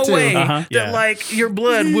 there's I thought no that too. way Uh-huh. that Yeah. like your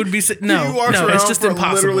blood would be He no, walks no, around it's just for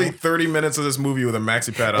impossible. literally 30 minutes of this movie with a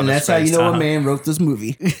maxi pad on And his that's how you face. know a man wrote this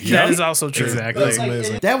movie. That is also true. Exactly. That's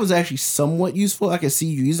amazing. That was actually somewhat useful. I could see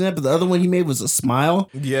you using that, but the other one he made was a smile.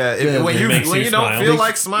 Yeah, Yeah, when it you makes when you you don't smile. feel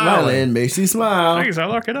like smiling. Smiling makes you smile. Thanks, I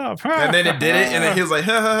look it up. And then it did it, and then he was like,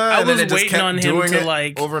 ha ha ha. I and then was it just waiting kept on him doing to it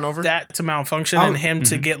like over and over. that to malfunction I'll- and him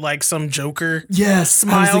to get like some Joker. Yes,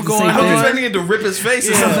 Smile going I was on. expecting it to rip his face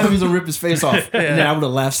or Sometimes something. he's gonna rip his face off, and then I would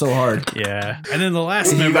have laughed so hard. Yeah. And then the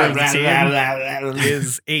last member of the team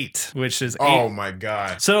is 8, which is 8. Oh my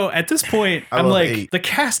god. So at this point, I I'm love like, 8. the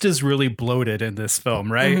cast is really bloated in this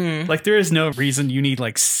film, right? Mhm. Like, there is no reason you need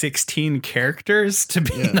like 16 characters to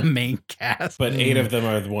be in the main cast. But 8 of them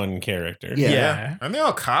are one character. Yeah. Yeah. Aren't they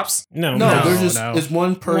all cops? No, No, No, they're just no. it's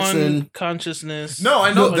one person. One consciousness. No,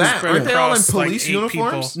 I know No, that. spread Aren't they all in across, like, police 8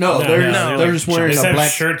 uniforms? No, No, they're no, they're like just wearing They a have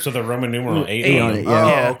black. shirts with a Roman numeral 8 8 on on them. it. Yeah.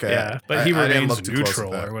 Yeah, Oh, okay. yeah. But he I didn't remains look too close at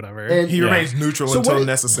neutral that. or whatever. And- He Yeah. remains neutral So until what-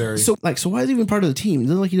 necessary. So why is he even part of the team? It's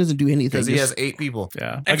not like he doesn't do anything. Because he Just- has 8 people.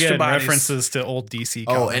 yeah. Extra Again, bodies. references to old DC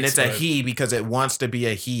Oh, comics, and it's a but- he because it wants to be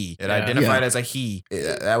a he. It Yeah. identified Yeah. as a he.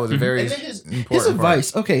 That was a very And then his important his part.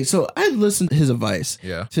 advice. Okay, so I listened to his advice.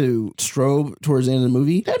 Yeah. To Strobe towards the end of the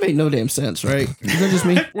movie. That made no damn sense, right? Is that just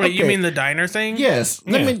me? Wait, you Okay. mean the diner thing? Yes,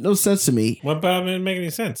 that Yeah. made no sense to me. What about it didn't make any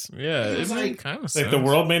sense? Yeah, It was it's like- like kind of Like the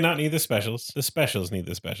world may not need the specials. The specials need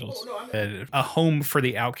the specials. a home for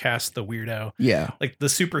the outcast, the weirdo. Yeah, Like the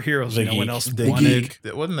superheroes The no one geek. else The wanted. geek.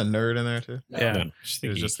 It wasn't a nerd in there too. Yeah. No, just the It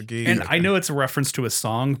was geek. just the geek. And I know it's a reference to a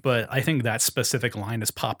song, but I think that specific line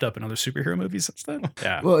has popped up in other superhero movies since then.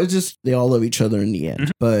 Yeah. well, it's just they all love each other in the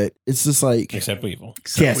end, but it's just like Except Weevil. Weevil.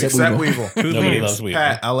 Except Weevil. Nobody leaves? loves Weevil.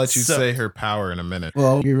 Pat, I'll let you So- say her power in a minute.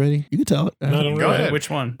 Well, you ready? You can tell it. No, don't Go ruin ahead. it. Which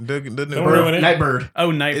one? The Don't bird. ruin it. Nightbird.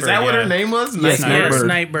 Oh, Nightbird. Is that what yeah. her name was? Yes, Nightbird? Yes,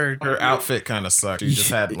 Nightbird. Her outfit kind of sucked. She just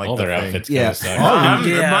had like All the their thing. outfits Yeah. kind of suck. Oh,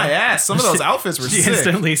 Yeah. My ass. Some of those outfits were She sick.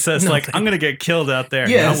 instantly says, like, I'm going to get killed out there.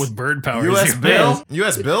 Yes. Not with bird powers. U.S. you Bill.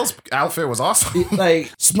 U.S. Bill's outfit was awesome.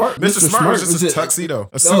 Like Smart. Mr. Smart was just a it- tuxedo.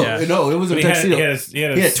 A No, suit. Yeah. no, it was a He had, tuxedo. he had a He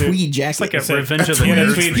had a suit. tweed jacket. It's like a It's like- Revenge of the He had a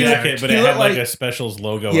Nerds. tweed He looked- jacket, but he it had looked like like- a Specials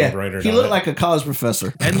logo yeah, embroidered he on looked it. like a college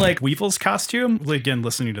professor. And like Weevil's costume, again,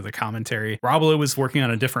 listening to the commentary, Roblo was working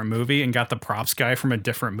on a different movie and got the props guy from a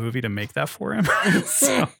different movie to make that for him.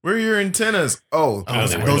 So, Where are your antennas? Oh, Oh,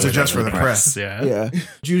 they were those are those just are for the press. yeah. Yeah.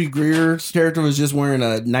 Judy Greer's character was just wearing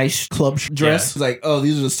a nice club dress. Yeah. It's like, oh,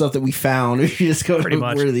 these are the stuff that we found. You just go Pretty to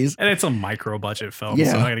much. wear these. And it's a micro budget film, Yeah.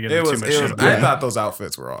 so I'm not going to get It into was. too much It was. shit. I Yeah. thought those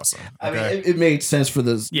outfits were awesome. I mean, Okay. it made sense for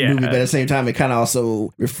this Yeah. movie, but at the same time, it kind of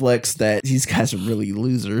also reflects that these guys are really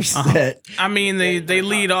losers. That I mean, they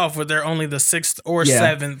lead off with they're only the 6th or Yeah.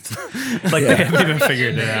 7th. Like, Yeah. they haven't even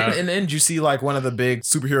figured it out. And then you see like one of the big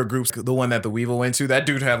superhero groups, the one that the Weevil went to. That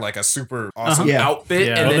dude had like a super awesome Yeah. outfit,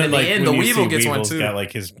 Yeah. and Well, then in the like, end, the when you Weevil see gets one Weevil's too. got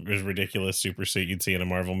like his ridiculous super suit you'd see in a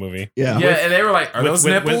Marvel movie. yeah. Yeah, and they were like, "Are With- those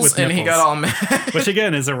with- nipples?" with and he nipples. got all mad. Which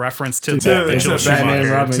again is a reference to Batman Joel and Robin,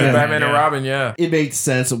 Schumacher. yeah. Batman and Robin, yeah. It made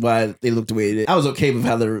sense of why they looked the way it did. I was okay with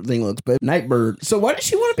how the thing looked, but Nightbird. So why did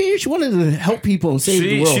she want to be here? She wanted to help people and save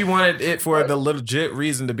the world. She wanted it for the legit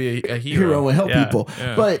reason to be a hero. hero and help Yeah, people,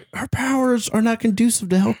 yeah. but her powers are not conducive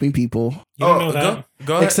to helping people, You don't know that?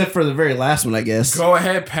 Go ahead. except for the very last one, I guess. Go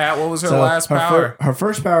ahead, Pat. What was her So last her power? her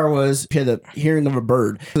first power was she had the hearing of a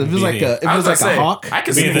bird. It was like a, it I was was like gonna a say, hawk. I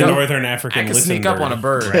could Be sneak the up. Northern I African could listen sneak up bird. on a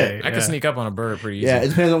bird. Right, I yeah. could sneak up on a bird pretty easy. Yeah, it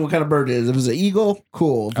depends on what kind of bird it is. If it's an eagle,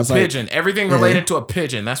 cool. If A it's like- pigeon. Everything related to a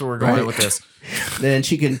pigeon. That's where we're going Right. with this. then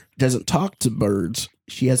she doesn't talk to birds.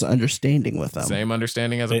 She has an understanding with them. Same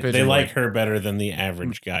understanding as a They, pigeon. they like would. her better than the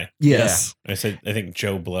average guy. Yes. I think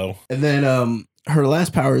Joe Blow. And then her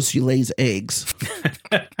last power is she lays eggs,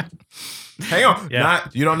 Hang on. Yeah.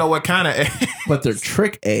 Not you don't know what kind of egg. but they're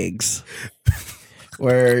trick eggs.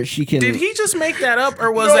 Where she can. Did he just make that up,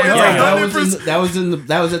 or was No, that? it's Yeah, like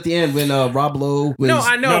that was at the end when Rob Lowe was. No,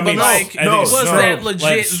 I know, I but mean, like, I think was Strobe- that legit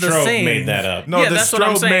like, the Strobe thing? made that up. No, Yeah, the that's what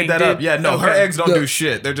I'm Strobe saying. made that up. Yeah, no, her Okay. eggs don't The- do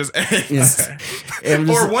shit. They're just eggs. Yeah. And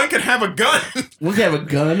Or just- one could have a gun. one can have a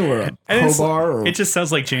gun or a And it's- crowbar. Or, It just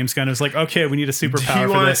sounds like James Gunn was like, okay, we need a superpower for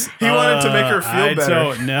wanted- this. he wanted to make her feel I better.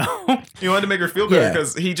 don't know. He wanted to make her feel better Yeah.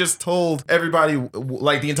 because he just told everybody,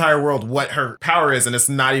 like the entire world, what her power is, and it's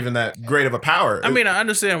not even that great of a power. I mean, I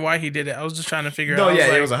understand why he did it. I was just trying to figure no, out. yeah,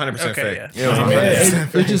 I it was was like, 100% okay, fake. yeah. It was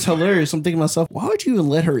 100% it's just hilarious. I'm thinking to myself, why would you even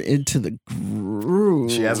let her into the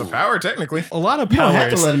group? She has a power, technically. A lot of You don't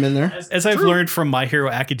have to powers. let him in there. As I've learned from My Hero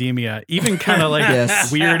Academia, even kind of like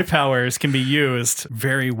Yes. weird powers can be used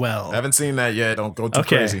very well. I haven't seen that yet. Don't go too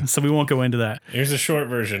Okay, crazy. so we won't go into that. Here's a short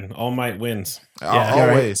version. All Might wins.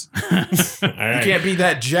 Always. All right. You can't be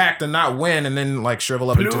that jacked and not win and then like shrivel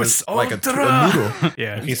up into Plus like a ultra. noodle.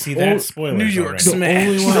 Yeah. If you see that, spoilers. New York already. Smash.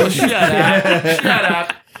 Only one. Shut up. Shut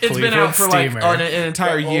up. It's been Cleveland out for like Steamer. an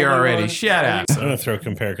entire year already. Shut up. I'm gonna throw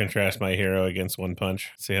compare contrast My Hero against One Punch.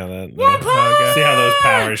 See how that. Punch! See how those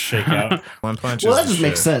powers shake out. One punch Well, is that the just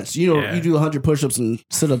makes shit. sense. You know, Yeah. you do 100 push-ups and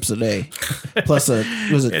sit-ups a day, plus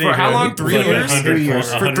was it For how long? 3 Like years? 100 3 years. a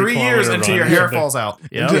For 100 3 years kilometer until your run. hair falls out.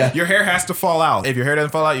 Yep. Yeah. Your hair has to fall out. If your hair doesn't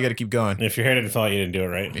fall out, you got to keep going. If your hair didn't fall, you didn't do it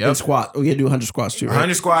right. And squat? Oh, you do 100 squats too, right?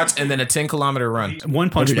 100 squats and then a 10-kilometer run. One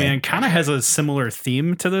Punch Every day. Man kind of has a similar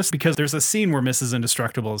theme to this because there's a scene where Mrs.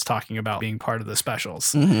 Indestructible is talking about being part of the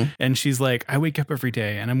specials. And she's like, I wake up every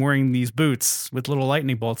day and I'm wearing these boots with little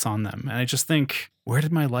lightning bolts on them. And I just think, where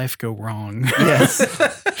did my life go wrong? Yes.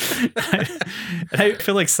 And I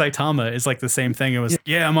feel like Saitama is like the same thing. It was,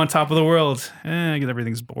 yeah, I'm on top of the world. I guess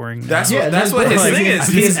everything's boring. That's now. Yeah, that's what his like, thing is. it's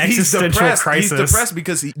He's existential depressed. crisis. He's depressed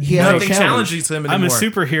because He has no nothing challenge. challenges him I'm a anymore.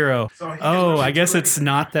 superhero. Oh, I guess it's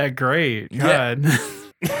not that great. Yeah. God.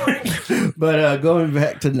 But going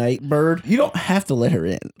back to Nightbird, you don't have to let her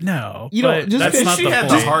in. No. You don't- but just that's because not she the had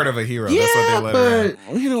point. the heart of a hero. Yeah, That's what they let her in.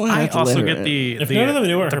 but you don't have I to also let her get in. the If the, none of them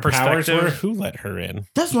knew what the her powers perspective. were, who let her in?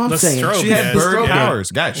 That's what I'm The saying. stroke, She yeah. had bird Stroke.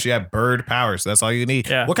 powers. Guys, she had bird powers. That's all you need.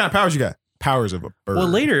 Yeah. What kind of powers you got? Powers of a bird. Well,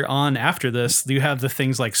 later on after this, you have the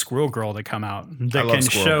things like Squirrel Girl that come out that love can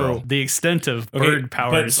Squirrel show Girl. the extent of Okay, bird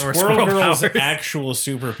powers but or Squirrel squirrel Girl's powers. actual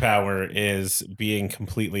superpower is being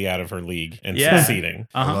completely out of her league and Yeah. succeeding.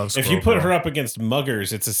 I Uh-huh. love If Squirrel you put Girl. her up against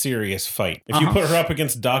muggers, it's a serious fight. If you Uh-huh. put her up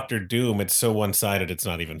against Doctor Doom, it's so one-sided it's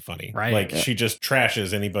not even funny. Right. Like Yeah. she just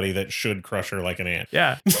trashes anybody that should crush her like an ant.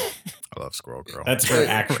 Yeah. I love Squirrel Girl. That's her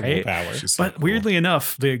actual Right? power. She's so But cool. weirdly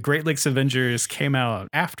enough, the Great Lakes Avengers came out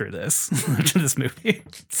after this, after this movie.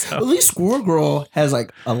 At So least Squirrel Girl has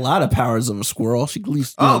like a lot of powers of a squirrel. She can at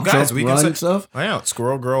least guys, jump, we can run say and stuff. Wow,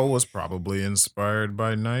 Squirrel Girl was probably inspired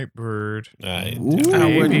by Nightbird. Ooh, I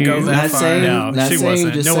wouldn't go that not far. saying, No, not she saying,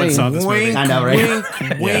 wasn't. just No one saying. saw this movie. Wink, I know, right?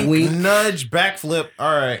 wink, wink, Wink. nudge, backflip.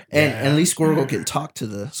 All right. And at least Squirrel Girl can talk to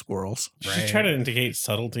the squirrels. She's trying to indicate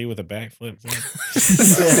subtlety with a backflip.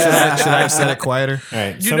 Should I have said it quieter? All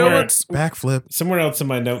right. You know what's Backflip. Somewhere else in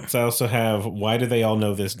my notes, I also have why do they all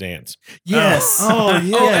know this dance? Yes. Oh,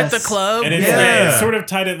 yeah. Oh, at the club? And it's, Yeah. it's sort of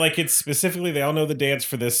tied it like it's specifically they all know the dance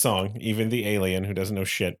for this song, even the alien who doesn't know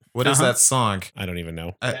shit. What is that song? I don't even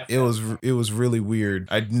know. It was really weird.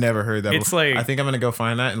 I'd never heard that. It's before. like I think I'm gonna go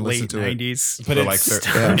find that and listen late to it. 90s. But For it's, like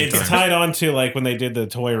 30 it's times. tied on to like when they did the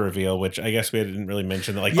toy reveal, which I guess we didn't really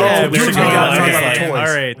mention. Like, Yeah, we were they're talking about like, the toys.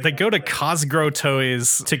 all right, they go to Cosgro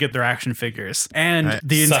Toys to get their action figures, and Right.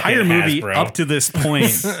 the Suck entire it, movie Hasbro. up to this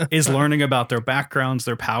point is learning about their backgrounds,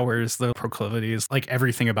 their powers, their proclivities, like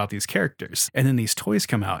everything about these characters. And then these toys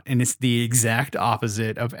come out, and it's the exact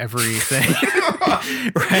opposite of everything.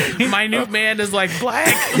 Right? Minute Man is like black.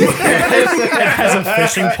 It has a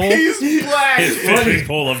fishing pole. He's black. his fishing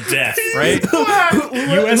pole of death. Right?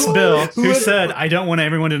 U.S. Bill, who said, "I don't want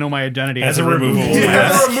everyone to know my identity," As has a removable He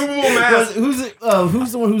mask. has a removable mask.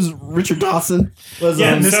 Who's the one who's Richard Dawson? Was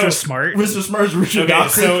Yeah, Mr. so- Smart. Mr. Smart's Richard Okay,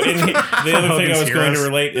 Dawson. so the other thing I Hogan's was going to Heroes.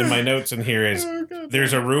 relate in my notes in here is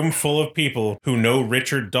there's a room full of people who know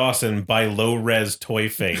Richard Dawson by low res toy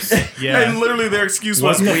face. Yeah. And literally their excuse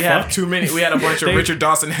was What the we have fuck? too many. We had a bunch of Richard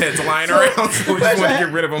Dawson heads lying around, so we just want to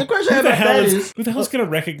get rid of The them. question I Who have the about hell that is is, who the hell's going to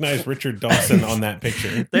recognize Richard Dawson on that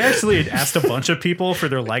picture? They actually had asked a bunch of people for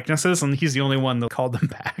their likenesses, and he's the only one that called them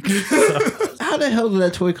back. So- how the hell did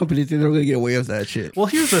that toy company think they were going to get away with that shit? well,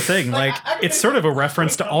 here's the thing: like, it's sort of a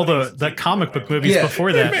reference to all the comic book movies Yeah.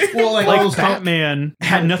 before that. Well, like all Like those Batman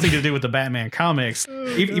had nothing to do with the Batman comics.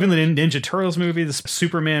 Even the Ninja Turtles movie, the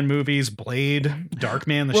Superman movies, Blade,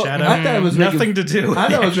 Darkman, The Well, Shadow, I thought it was nothing making- to do. With I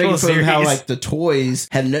the thought it was actual making fun of how series. like the toys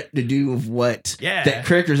had nothing to do with what Yeah. that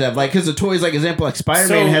characters have. Like, because the toys, like example, like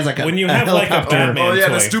Spider-Man So, has like a, when you a have, like, a helicopter. Batman Oh yeah,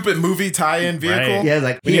 toy. the stupid movie tie-in vehicle. Right. Yeah,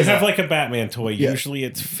 like When he you has have a- like a Batman toy, Yeah. usually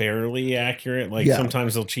it's fairly accurate. Like Yeah.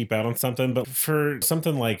 sometimes they'll cheap out on something, but for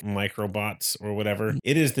something like Microbots or whatever,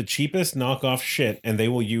 it is the cheapest knockoff shit, and they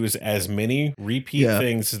will use as many repeat Yeah.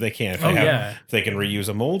 things as they can. If Oh, they have, yeah. if they can reuse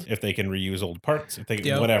a mold, if they can reuse old parts, if they can,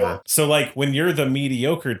 Yep. whatever. So like when you're the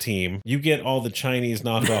mediocre team, you get all the Chinese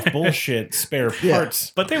knockoff bullshit spare Yeah.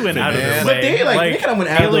 parts. But they went out of their Man. way. But they, like, they kinda went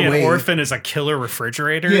out of their Alien way. Orphan is a killer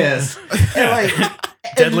refrigerator. yes, and like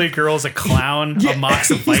Deadly Girl's a clown. A Mox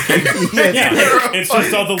a Viking. yes. Yeah, it's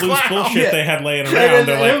just all the loose bullshit Yeah. they had laying And around. then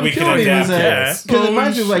They're they like, we were can killing adapt to him, this. Because it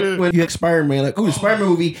reminds me of like when you have Spider-Man, like, oh, the Spider-Man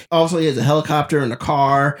movie also has a helicopter and a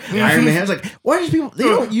car. Iron Man has like, why are these people? They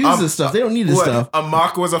don't use this stuff. They don't need this What? stuff.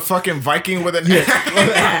 Amok was a fucking Viking with an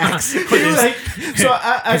Axe. Like, so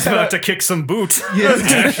I He's about to kick some boot.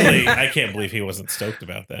 Actually, I can't believe he wasn't stoked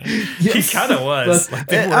about that. He kind of was. But- Like,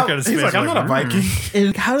 people and work I- on his He's face. like, I'm not a Viking.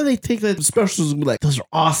 And how do they think that the specials will be like, those are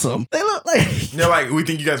awesome? They look like, They're like, we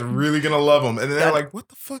think you guys are really gonna love them, and then they're like, what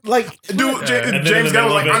the fuck? like, Dude, And then in James the Gunn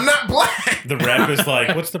was middle like, of it- I'm not black. The rep is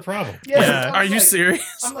like, what's the problem? Yeah. Are you serious?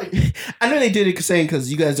 I'm like, I know they did it saying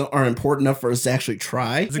because you guys aren't important enough for us to actually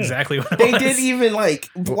try. That's exactly what it They was. did even like,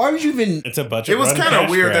 why would you even? It's a budget. It was run kind of cash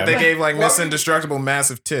weird that grab. they gave like Miss Indestructible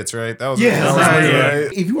massive tits, right? That was Yeah, that was right, weird, yeah.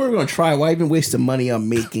 right? If you weren't going to try, why even waste the money on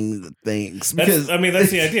making the things? That's, I mean, that's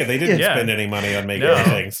the idea. They didn't Yeah. spend any money on making No. the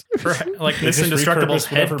things. Like They Miss just Indestructible's repurposed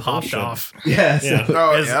head whatever popped bullshit. off yes, Yeah.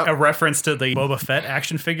 Oh, as yeah. a reference to the Boba Fett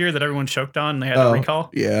action figure that everyone choked on and they had Oh, to recall.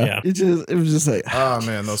 yeah. Yeah. It was just like, Oh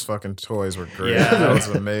man, those fucking toys were great. Yeah. That was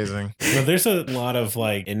amazing. Well, there's a lot of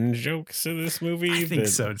like in jokes in this movie I think that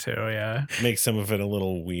so too, yeah. makes some of it a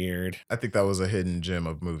little weird. I think that was a hidden gem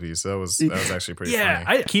of movies. That was actually pretty Yeah,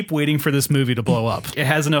 funny. I keep waiting for this movie to blow up. It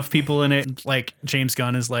has enough people in it. Like James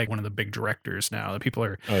Gunn is like one of the big directors now. That people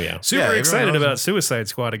are Oh yeah. super everyone excited knows about him. Suicide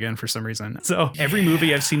Squad again for some reason. So every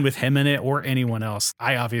movie I've seen with him in it or anyone else,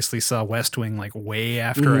 I obviously saw West Wing like way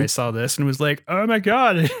after I saw this and was like, oh my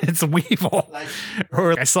god, it's Weevil.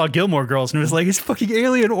 Or I saw Gilmore Girls and it was like, it's fucking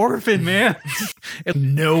Alien Orphan, man.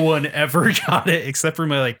 And no one ever got it except for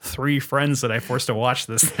my like 3 friends that I forced to watch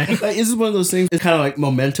this thing. like, this is one of those things. It's kind of like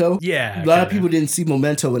Memento. Yeah, a lot of kinda. people didn't see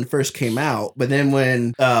Memento when it first came out, but then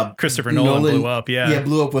when Christopher Nolan blew up, yeah.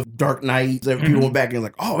 blew up with Dark Knight. That people went back and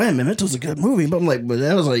like, oh man, Memento's a good movie. But I'm like, but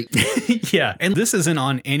that was like, Yeah, and this isn't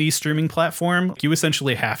on any streaming platform. You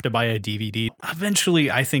essentially have to buy a DVD. Eventually,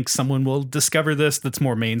 I think someone will discover this that's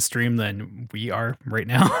more mainstream than we are right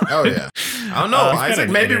now. Oh yeah. I don't know. It's got Isaac,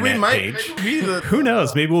 an maybe we internet might page. be the. Who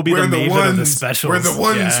knows? Maybe we'll be the maven of the specials. We're the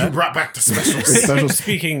ones Yeah. who brought back the specials. specials.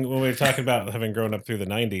 Speaking, when we were talking about having grown up through the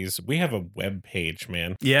 90s, we have a web page,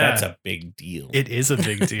 man. Yeah. That's a big deal. It is a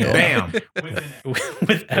big deal. Bam.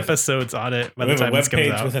 With episodes on it by We the have a time web this comes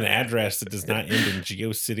page out. with an address that does not end in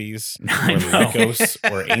GeoCities I or know.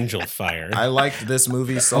 Lycos or Angel Fire. I liked this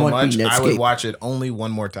movie I so want to much. be I would Netscape. watch it only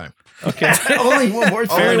one more time. Okay. only one more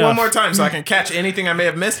Only enough. one more time, so I can catch anything I may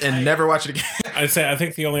have missed and never watch it again. I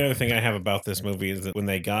think the only other thing I have about this movie is that when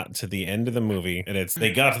they got to the end of the movie, and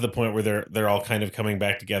they got to the point where they're all kind of coming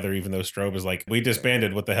back together, even though Strobe is like, "We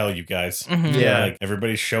disbanded. What the hell, you guys?" Yeah. Like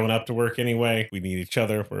everybody's showing up to work anyway. We need each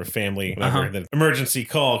other. We're a family. Whatever. Uh-huh. Then emergency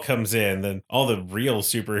call comes in. Then all the real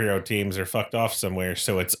superhero teams are fucked off somewhere,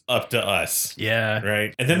 so it's up to us. Yeah.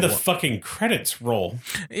 Right. And then the fucking credits roll.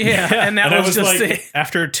 Yeah, and that And I was was just like- it.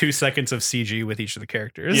 After 2 seconds of CG with each of the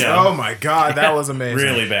characters. Yeah. Oh my god, that was amazing.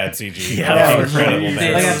 Really bad CG. Yeah. Incredible Yeah.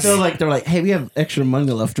 bad. Like I feel like they're like, hey, we have extra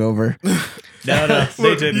money left over. No, they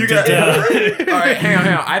Look, didn't. you got- Did- All right, hang on.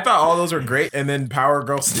 I thought all those were great, and then Power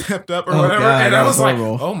Girl stepped up or Oh, whatever, God, and that I was was like,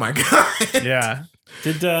 horrible. "Oh my god!" yeah.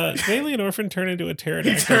 Did Alien Orphan turn into a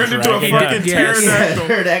pterodactyl? Turned into a dragon? fucking Yes. pterodactyl.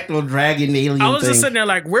 Pterodactyl dragon alien I was just thing. sitting there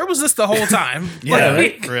like, where was this the whole time? Yeah,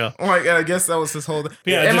 Like, for real. Oh my god, I guess that was his whole.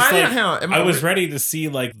 Yeah, am just I, like, hang on, am I was ready to see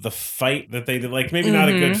like the fight that they did, like maybe not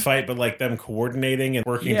a good fight, but like them coordinating and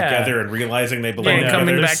working Yeah. together and realizing they belong Yeah, together.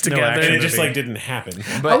 coming back There's no together. and action it just movie. like didn't happen.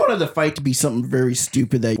 I But wanted the fight to be something very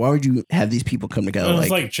stupid. That why would you have these people come together? It was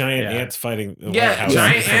like, like giant Yeah. ants fighting. the White yeah, House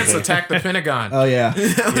giant or ants something. attacked the Pentagon. oh yeah,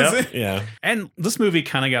 That was Yep. it. Yeah, And this movie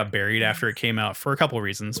kind of got buried after it came out for a couple of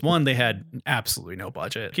reasons. One, they had absolutely no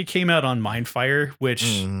budget. It came out on Mindfire,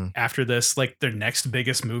 which after this, like their next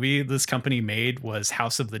biggest movie this company made was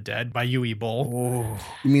House of the Dead by Yui Boll.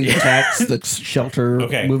 you mean the tax, the shelter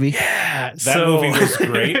Okay. movie? Yeah, that movie was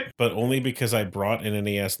great, but only because I brought an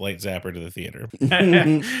NES Light Zapper to the theater.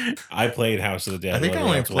 I played House of the Dead. I think I whether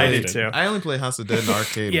only else I played. did watched it. too. I only played House of Dead in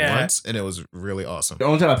arcade Yeah. once, and it was really awesome. The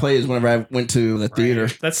only time I played is whenever I went to the theater.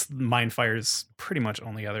 That's Mindfire's pretty much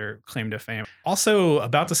only other claim to fame. Also,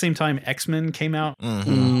 about the same time, X-Men came out.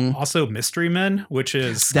 Mm. Also, Mystery Men, which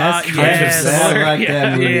is That's not kind yet yes. of sad. I similar. like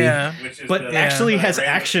that movie. yeah. Which is but the- actually has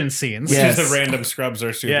random- action scenes. Which Yes. is the random scrubs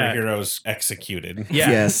are Yeah. superheroes executed. Yeah.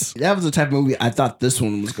 Yes, that was the type of movie I thought this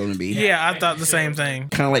one was going to be. Yeah, I thought the same thing.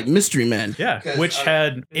 Kind of like Mystery Men. Yeah, which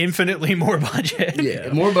had infinitely more budget. Yeah,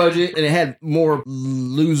 more budget, and it had more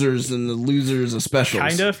losers than the losers of specials.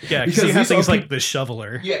 Kind of. Yeah, because Because you have these are things like people- the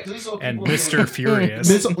Shoveler Yeah, because and Mr.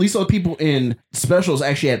 Furious. At least all the people in specials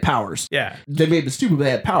actually had powers. Yeah. They made it stupid, but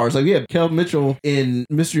they had powers. Like we had Kel Mitchell in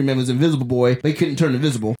Mystery Men was Invisible Boy, but he couldn't turn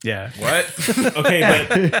invisible. Yeah. What?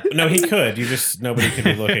 Okay, but no, he could. You just nobody could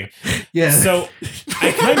be looking. Yeah. So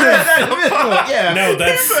I kind of yeah. no.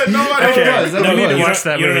 That's He said nobody Okay. can. was. That no. was You good. don't, Watch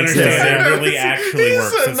that you don't movie. understand. Yeah. It really actually He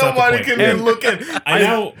works. said That's not the nobody point. can be looking. I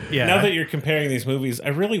know. Yeah. Now that you're comparing these movies, I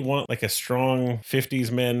really want like a strong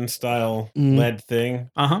 '50s men style led thing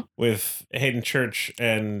Uh-huh. with Hayden Church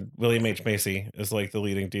and William H Macy as like the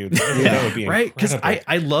leading dude. Yeah. That would be Right? Because incredible.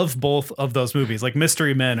 I love both of those movies. Like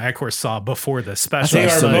Mystery Men, I of course saw before the special. They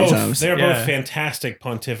I've are so many both. times. They are Yeah. both fantastic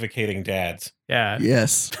pontificating dads, Yeah.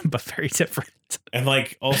 Yes. But very different. and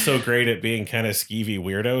like also great at being kind of skeevy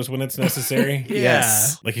weirdos when it's necessary.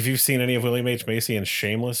 Yes. Like if you've seen any of William H Macy and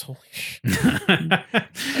Shameless, holy shit.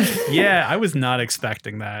 Yeah, I was not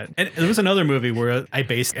expecting that. And there was another movie where I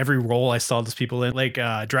based every role I saw those people in, like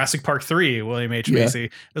Jurassic Park 3, William H. Yeah. Macy.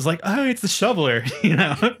 It was like, oh, it's the shoveler, you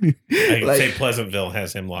know? I could Like- say Pleasantville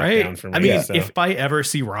has him locked Right? down for me. I mean, so. if I ever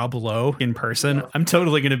see Rob Lowe in person, I'm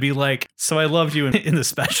totally going to be like, so I loved you in the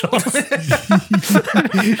special.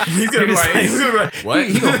 He's gonna be like, what?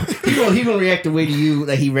 He gonna react the way to you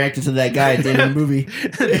that he reacted to that guy at the end of the movie.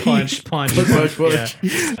 punch. Punch. Yeah.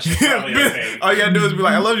 Probably okay. All you gotta do is be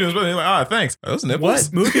like, I love you. And he's like, ah, thanks. Those nipples.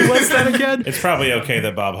 What movie was that again? It's probably okay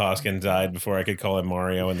that Bob Hoskins died before I could call him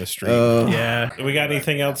Mario in the street. Yeah. We got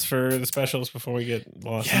anything else for the specials before we get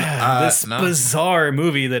lost? Yeah, this no. bizarre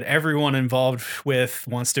movie that everyone involved with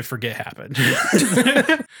wants to forget happened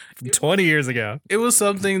 20 years ago. It was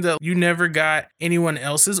something that you never got got anyone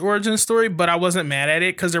else's origin story, but I wasn't mad at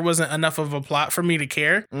it because there wasn't enough of a plot for me to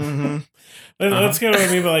care. Mm-hmm. That's kind of what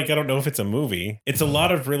I mean, but like, I don't know if it's a movie. It's a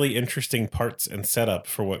lot of really interesting parts and setup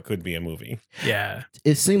for what could be a movie. Yeah.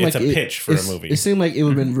 It seemed It's like a pitch for a movie. It seemed like it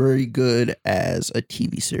would have been very good as a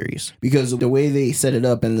TV series because of the way they set it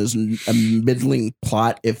up, and there's a middling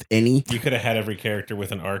plot, if any. You could have had every character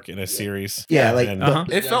with an arc in a series. Yeah, like And-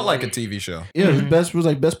 It felt like a TV show. Yeah, the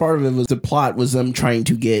best part of it was the plot was them trying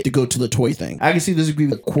to go to the toy thing. I can see this would be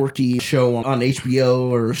a quirky show on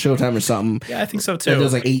HBO or Showtime or something. Yeah, I think so That too.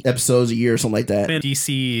 does like 8 episodes a year or something like that. In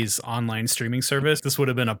DC's online streaming service, this would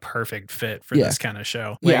have been a perfect fit for Yeah. this kind of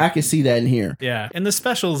show. Yeah, I can see that in here. Yeah, and the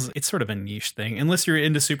specials, it's sort of a niche thing. Unless you're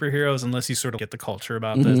into superheroes, unless you sort of get the culture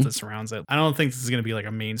about this that surrounds it. I don't think this is going to be like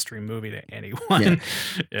a mainstream movie to anyone.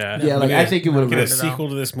 Yeah. Yeah, like I think it would Get a have. sequel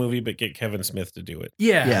to this movie, but get Kevin Smith to do it.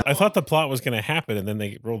 Yeah. Yeah. I thought the plot was going to happen, and then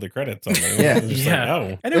they rolled the credits on it. Yeah. It was just like,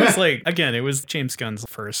 oh. And it was like, again, it was James Gunn's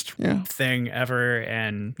first Yeah. thing ever.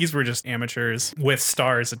 And these were just amateurs with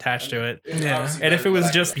stars attached to it. Yeah. And if it was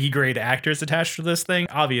just B-grade actors attached to this thing,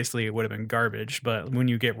 obviously it would have been garbage. But when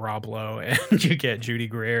you get Rob Lowe and you get Judy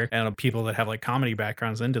Greer and people that have like comedy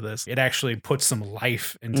backgrounds into this, it actually puts some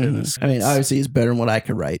life into this. I mean, obviously it's better than what I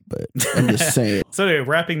could write, but I'm just saying. So anyway,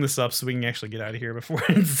 wrapping this up so we can actually get out of here before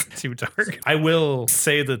it's too dark. I will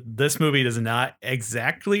say that this movie does not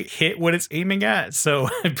exactly hit what it's aiming at. So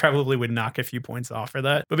I probably would knock a few points off for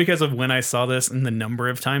that. But because of when I saw this and the number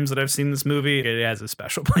of times that I've seen this movie, it has a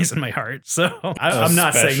special place in my heart. So I'm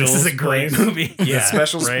not saying this is a great specials movie. The Yeah,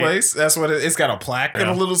 specials right? place. That's what it's got a plaque in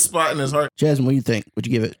Yeah. a little spot in his heart. Jasmine, what do you think? Would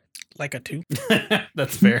you give it? Like a 2.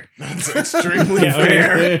 That's fair. It's extremely Yeah, I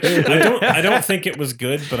fair. I don't think it was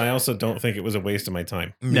good, but I also don't think it was a waste of my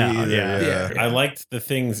time. No, Me either, yeah. I liked the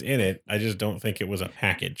things in it. I just don't think it was a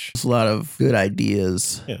package. There's a lot of good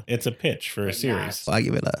ideas. Yeah, it's a pitch for a series. So I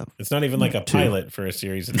give it a. It's not even like a 2. pilot for a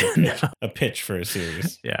series. It's a pitch, a pitch for a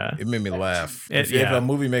series. Yeah. It made me laugh. If Yeah. a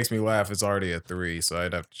movie makes me laugh, it's already a 3, so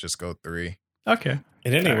I'd have to just go 3. Okay.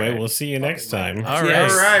 And anyway, All right. we'll see you next time. All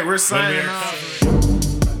Yes. All right, we're When we signing are off. covering-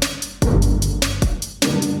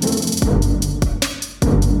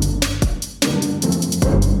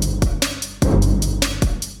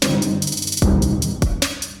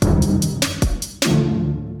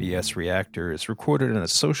 BS Reactor is recorded in a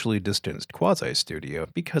socially distanced quasi-studio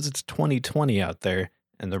because it's 2020 out there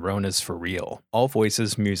and the Rona's for real. All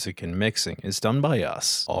voices, music, and mixing is done by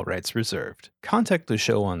us, all rights reserved. Contact the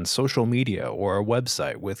show on social media or our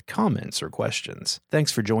website with comments or questions.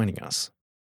 Thanks for joining us.